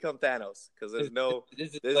just going to become Thanos because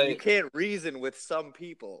you can't reason with some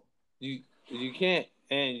people. You can't,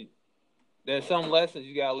 and there's some lessons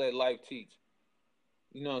you gotta let life teach.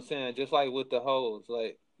 You know what I'm saying? Just like with the hoes,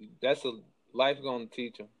 like that's life gonna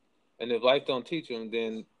teach them, and if life don't teach them,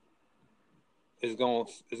 then it's gonna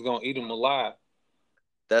eat them alive.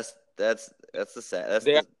 That's the sad.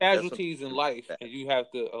 There are casualties in life, and you have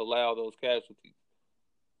to allow those casualties.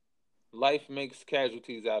 Life makes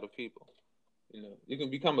casualties out of people. You know, you can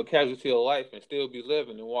become a casualty of life and still be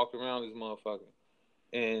living and walk around this motherfucker,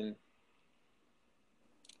 and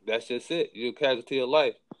that's just it. You're a casualty of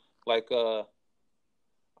life. Like, I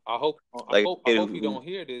hope you don't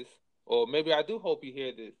hear this, or maybe I do hope you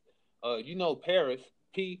hear this. You know Paris,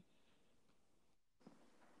 P.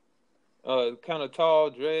 Kind of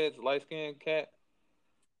tall, dreads, light skinned cat.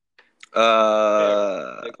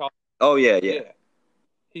 Oh yeah.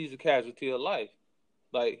 He's a casualty of life.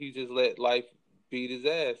 Like he just let life beat his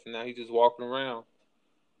ass, and now he's just walking around,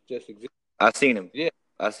 just existing. I seen him. Yeah,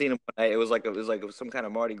 I seen him. It was like some kind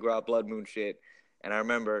of Mardi Gras blood moon shit, and I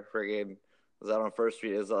remember friggin' I was out on First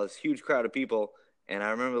Street. There was this huge crowd of people, and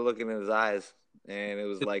I remember looking in his eyes, and it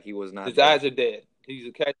was like he was not. His eyes are dead. He's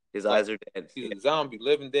a cat. His eyes are dead. He's a zombie,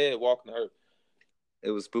 living dead, walking the earth.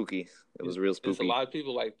 It was spooky. It was real spooky. There's a lot of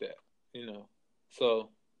people like that, you know.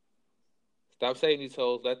 So stop saying these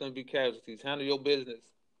hoes. Let them be casualties. Handle your business,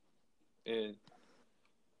 and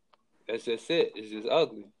that's just it. It's just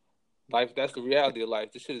ugly. Life. That's the reality of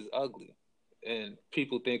life. This shit is ugly, and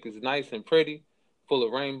people think it's nice and pretty, full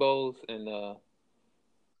of rainbows and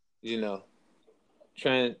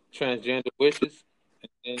transgender wishes.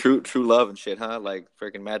 And true love and shit, huh? Like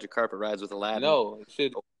freaking magic carpet rides with Aladdin. No,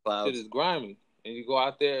 shit is grimy. And you go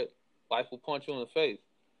out there, life will punch you in the face.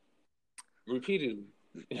 Repeatedly.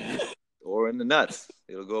 Or in the nuts.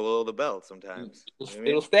 It'll go below the belt sometimes.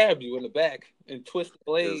 It'll stab you in the back and twist the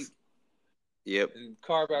blade. Yep. And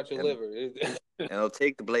carve out your liver. And it'll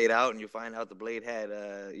take the blade out and you'll find out the blade had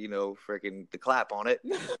freaking the clap on it.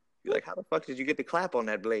 You're like, how the fuck did you get the clap on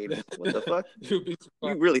that blade? What the fuck? You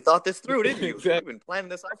really thought this through, didn't you? Exactly. You've been planning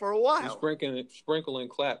this out for a while. Sprinkle and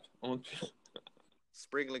clap on.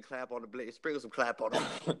 Sprinkle and clap on the blade. Sprinkle some clap on it.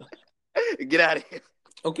 Get out of here.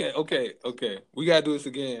 Okay. We gotta do this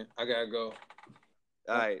again. I gotta go.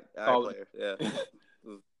 All right, player. Yeah.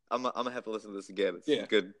 I'm gonna have to listen to this again. It's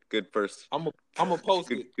good first. I'm gonna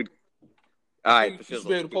post it. Good. All right, you should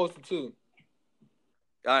be able to post it too.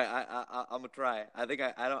 All right, I'm gonna try. I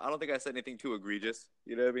don't think I said anything too egregious.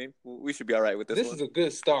 You know what I mean? We should be all right with this This one. is a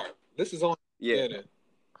good start. This is on Yeah, beginning.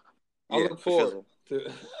 I yeah, look for forward sure.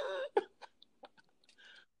 to.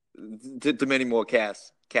 To many more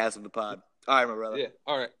casts of the pod. All right, my brother. Yeah.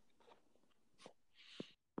 All right.